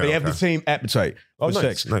sex. Okay, they have okay. the same appetite for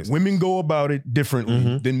sex. nice. Women go about it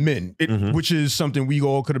differently than men, which is something we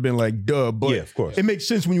all could have been like, duh, but Yeah, of course. it makes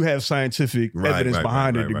sense when you have scientific Right, evidence right,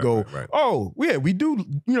 behind right, it to right, go, right. oh, yeah, we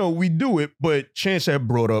do it, but Chance had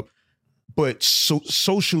brought up, but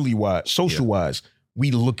social wise,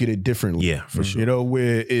 we look at it differently. Yeah, for sure. You know,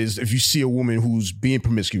 whereas if you see a woman who's being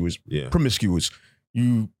promiscuous,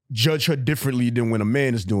 you judge her differently than when a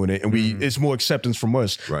man is doing it, and it's more acceptance from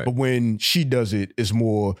us. Right. But when she does it, it's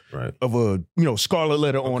more of a scarlet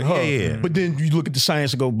letter on her. yeah. But then you look at the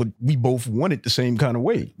science and go, but we both want it the same kind of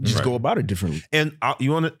way. Just go about it differently. And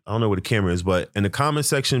you want to, I don't know where the camera is, but in the comment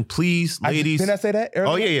section, please, ladies. Didn't I say that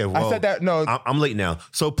earlier? Oh, yeah. Well, I said that. No. I'm late now.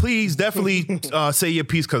 So please definitely say your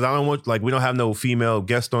piece, because I don't want, like, we don't have no female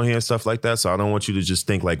guest on here and stuff like that. So I don't want you to just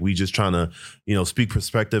think like we just trying to, speak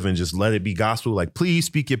perspective and just let it be gospel. Like, please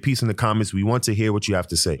speak your piece in the comments. We want to hear what you have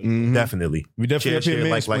to say. Definitely. We definitely have to Share,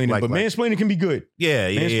 mansplaining, but mansplaining can be good. Yeah,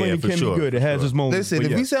 Mansplaining for can sure, be good. It has its moments. Listen,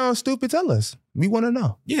 but if we sound stupid, tell us. We want to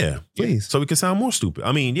know. Yeah. Please. So we can sound more stupid.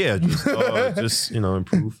 I mean, yeah, just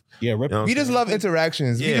improve. Yeah, rip. You know what We I'm just saying? love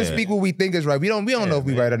interactions. We Yeah. just speak what we think is right. We don't know if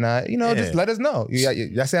we right or not. Just let us know.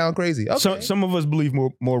 That sound crazy. Okay. Some of us believe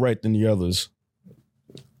more right than the others.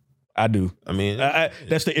 I do. I mean,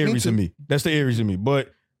 That's the Aries in me. That's the Aries in me.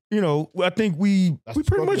 But I think we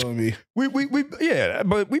pretty much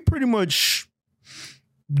but we pretty much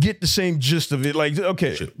get the same gist of it. Like,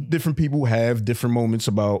 okay, different people have different moments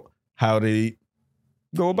about how they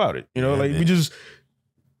go about it. Like we just.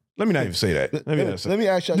 Let me not even say that. Let me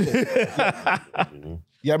ask y'all.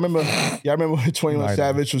 Y'all remember when 21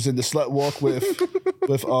 Savage was in the slut walk with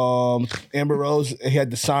Amber Rose, and he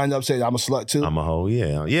had the sign up saying, "I'm a slut too." I'm a hoe.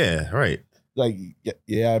 Yeah, right. Like,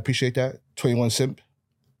 yeah, I appreciate that. 21 Simp.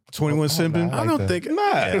 21 simping. I don't think.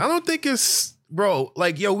 I don't think it's, bro.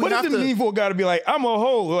 Like, yo, we What have does it to. mean for a guy to be like, I'm a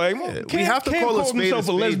hoe? Like, we have to call a spade himself a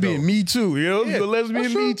spade, lesbian. though. Me too. Yeah, the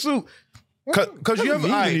lesbian. Me too. Cause you have,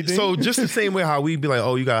 mean all right, anything. so just the same way how we be like,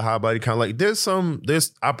 oh, you got a high body count. Like there's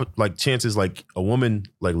like chances like a woman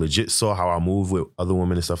like legit saw how I move with other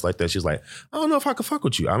women and stuff like that. She's like, I don't know if I could fuck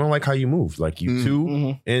with you. I don't like how you move. Like you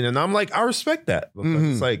too. And I'm like, I respect that. Because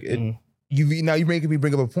it's like You making me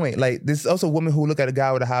bring up a point. Like, there's also women who look at a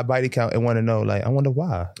guy with a high body count and want to know, like, I wonder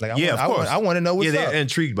why. Like, of course. I want to know what's up. they're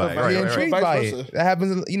intrigued by it. They're Right, intrigued Vice by versa. it. That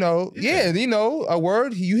happens, a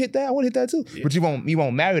word, you hit that, I want to hit that too. But you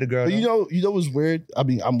won't marry the girl. But you know what's weird? I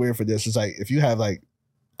mean, I'm weird for this. It's like if you have like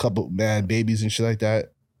a couple babies and shit like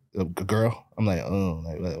that, a girl, I'm like, oh,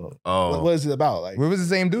 like, what is it about? Like, We was the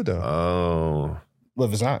same dude though. what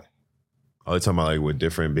if it's not? Oh, you're talking about like with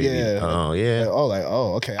different babies. Yeah. Oh, yeah. Like,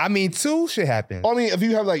 okay. I mean, two shit happen. I mean, if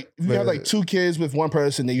you have two kids with one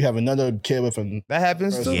person, then you have another kid with another That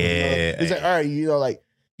happens person, too. Yeah. it's like, all right, like,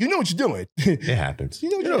 you know what you're doing. It happens. You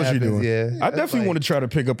know what You you're know what doing. you're doing. Yeah. I definitely want to try to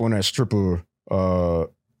pick up on that stripper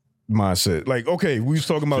mindset. Like, okay, we was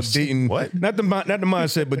talking about dating. What? Not the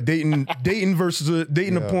mindset, but dating versus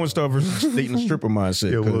dating a porn star versus dating a stripper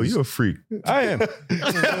mindset. Yeah, well, 'cause you're a freak. I am.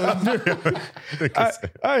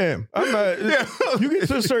 I am. I'm not. You get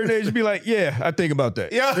to a certain age, you be like, yeah, I think about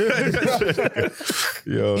that. Yeah.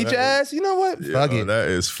 Yo, Eat your ass. You know what? Fuck it. That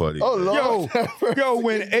is funny. Oh, Lord. When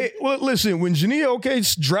Jania OK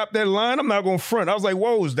dropped that line, I'm not going to front. I was like,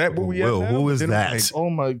 whoa, is that what we Will, at now? who is Then I'm that? like, Oh,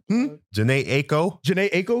 my God. Janae Aiko?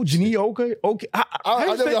 Janae Aiko? Jania OK? Okay. I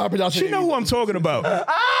don't know how to pronounce She it know who I'm talking about.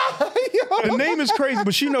 The name is crazy,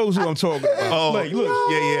 but she knows who I'm talking about. Oh, like,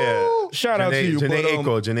 look. Yeah. Shout out to you. Janae but,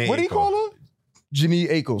 Aiko. Janae What do you Aiko. call her? Janae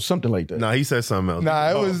Aiko, something like that. Nah, he said something else.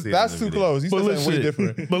 Nah, Oh, that's too close. He said something way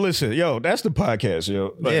different. But listen, yo, that's the podcast,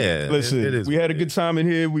 yo. Like, Yeah, listen, it is we what had a it good is. time in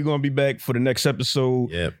here. We're gonna be back for the next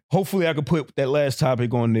episode. Yep. Hopefully, I can put that last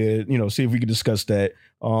topic on there. See if we can discuss that.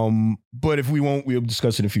 But if we won't, we'll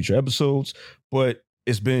discuss it in future episodes. But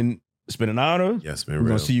it's been an honor. Yes, man. We're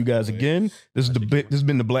gonna see you guys again. This has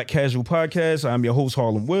been the Black Casual Podcast. I'm your host,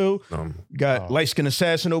 Harlem Will. We got Light Skin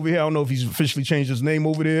Assassin over here. I don't know if he's officially changed his name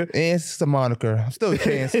over there. And it's a moniker. I'm still a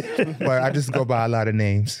chance, but I just go by a lot of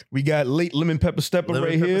names. We got Late Lemon Pepper Stepper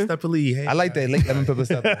right here. Hey. I like that late lemon pepper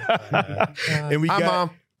stuff. And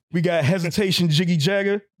we got Hesitation Jiggy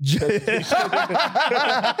Jagger. Yo,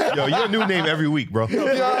 you're a new name every week, bro. And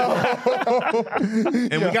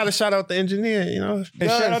we got to shout out the engineer, And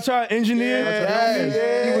shout out to our engineer.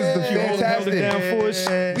 He was the held it down for us.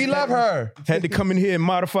 We love her. Had to come in here and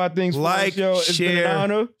modify things for Like, us, yo. It's been share, an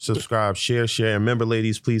honor. subscribe, share. And remember,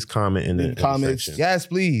 ladies, please comment in the comments. section. Yes,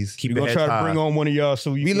 please. Keep We're your gonna head try to high. bring on one of y'all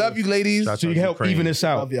so We love you, ladies. Shout so you can help Ukraine. even this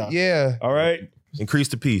out. Love y'all. Yeah. All right. Increase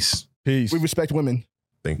the peace. Peace. We respect women.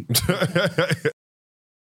 Thank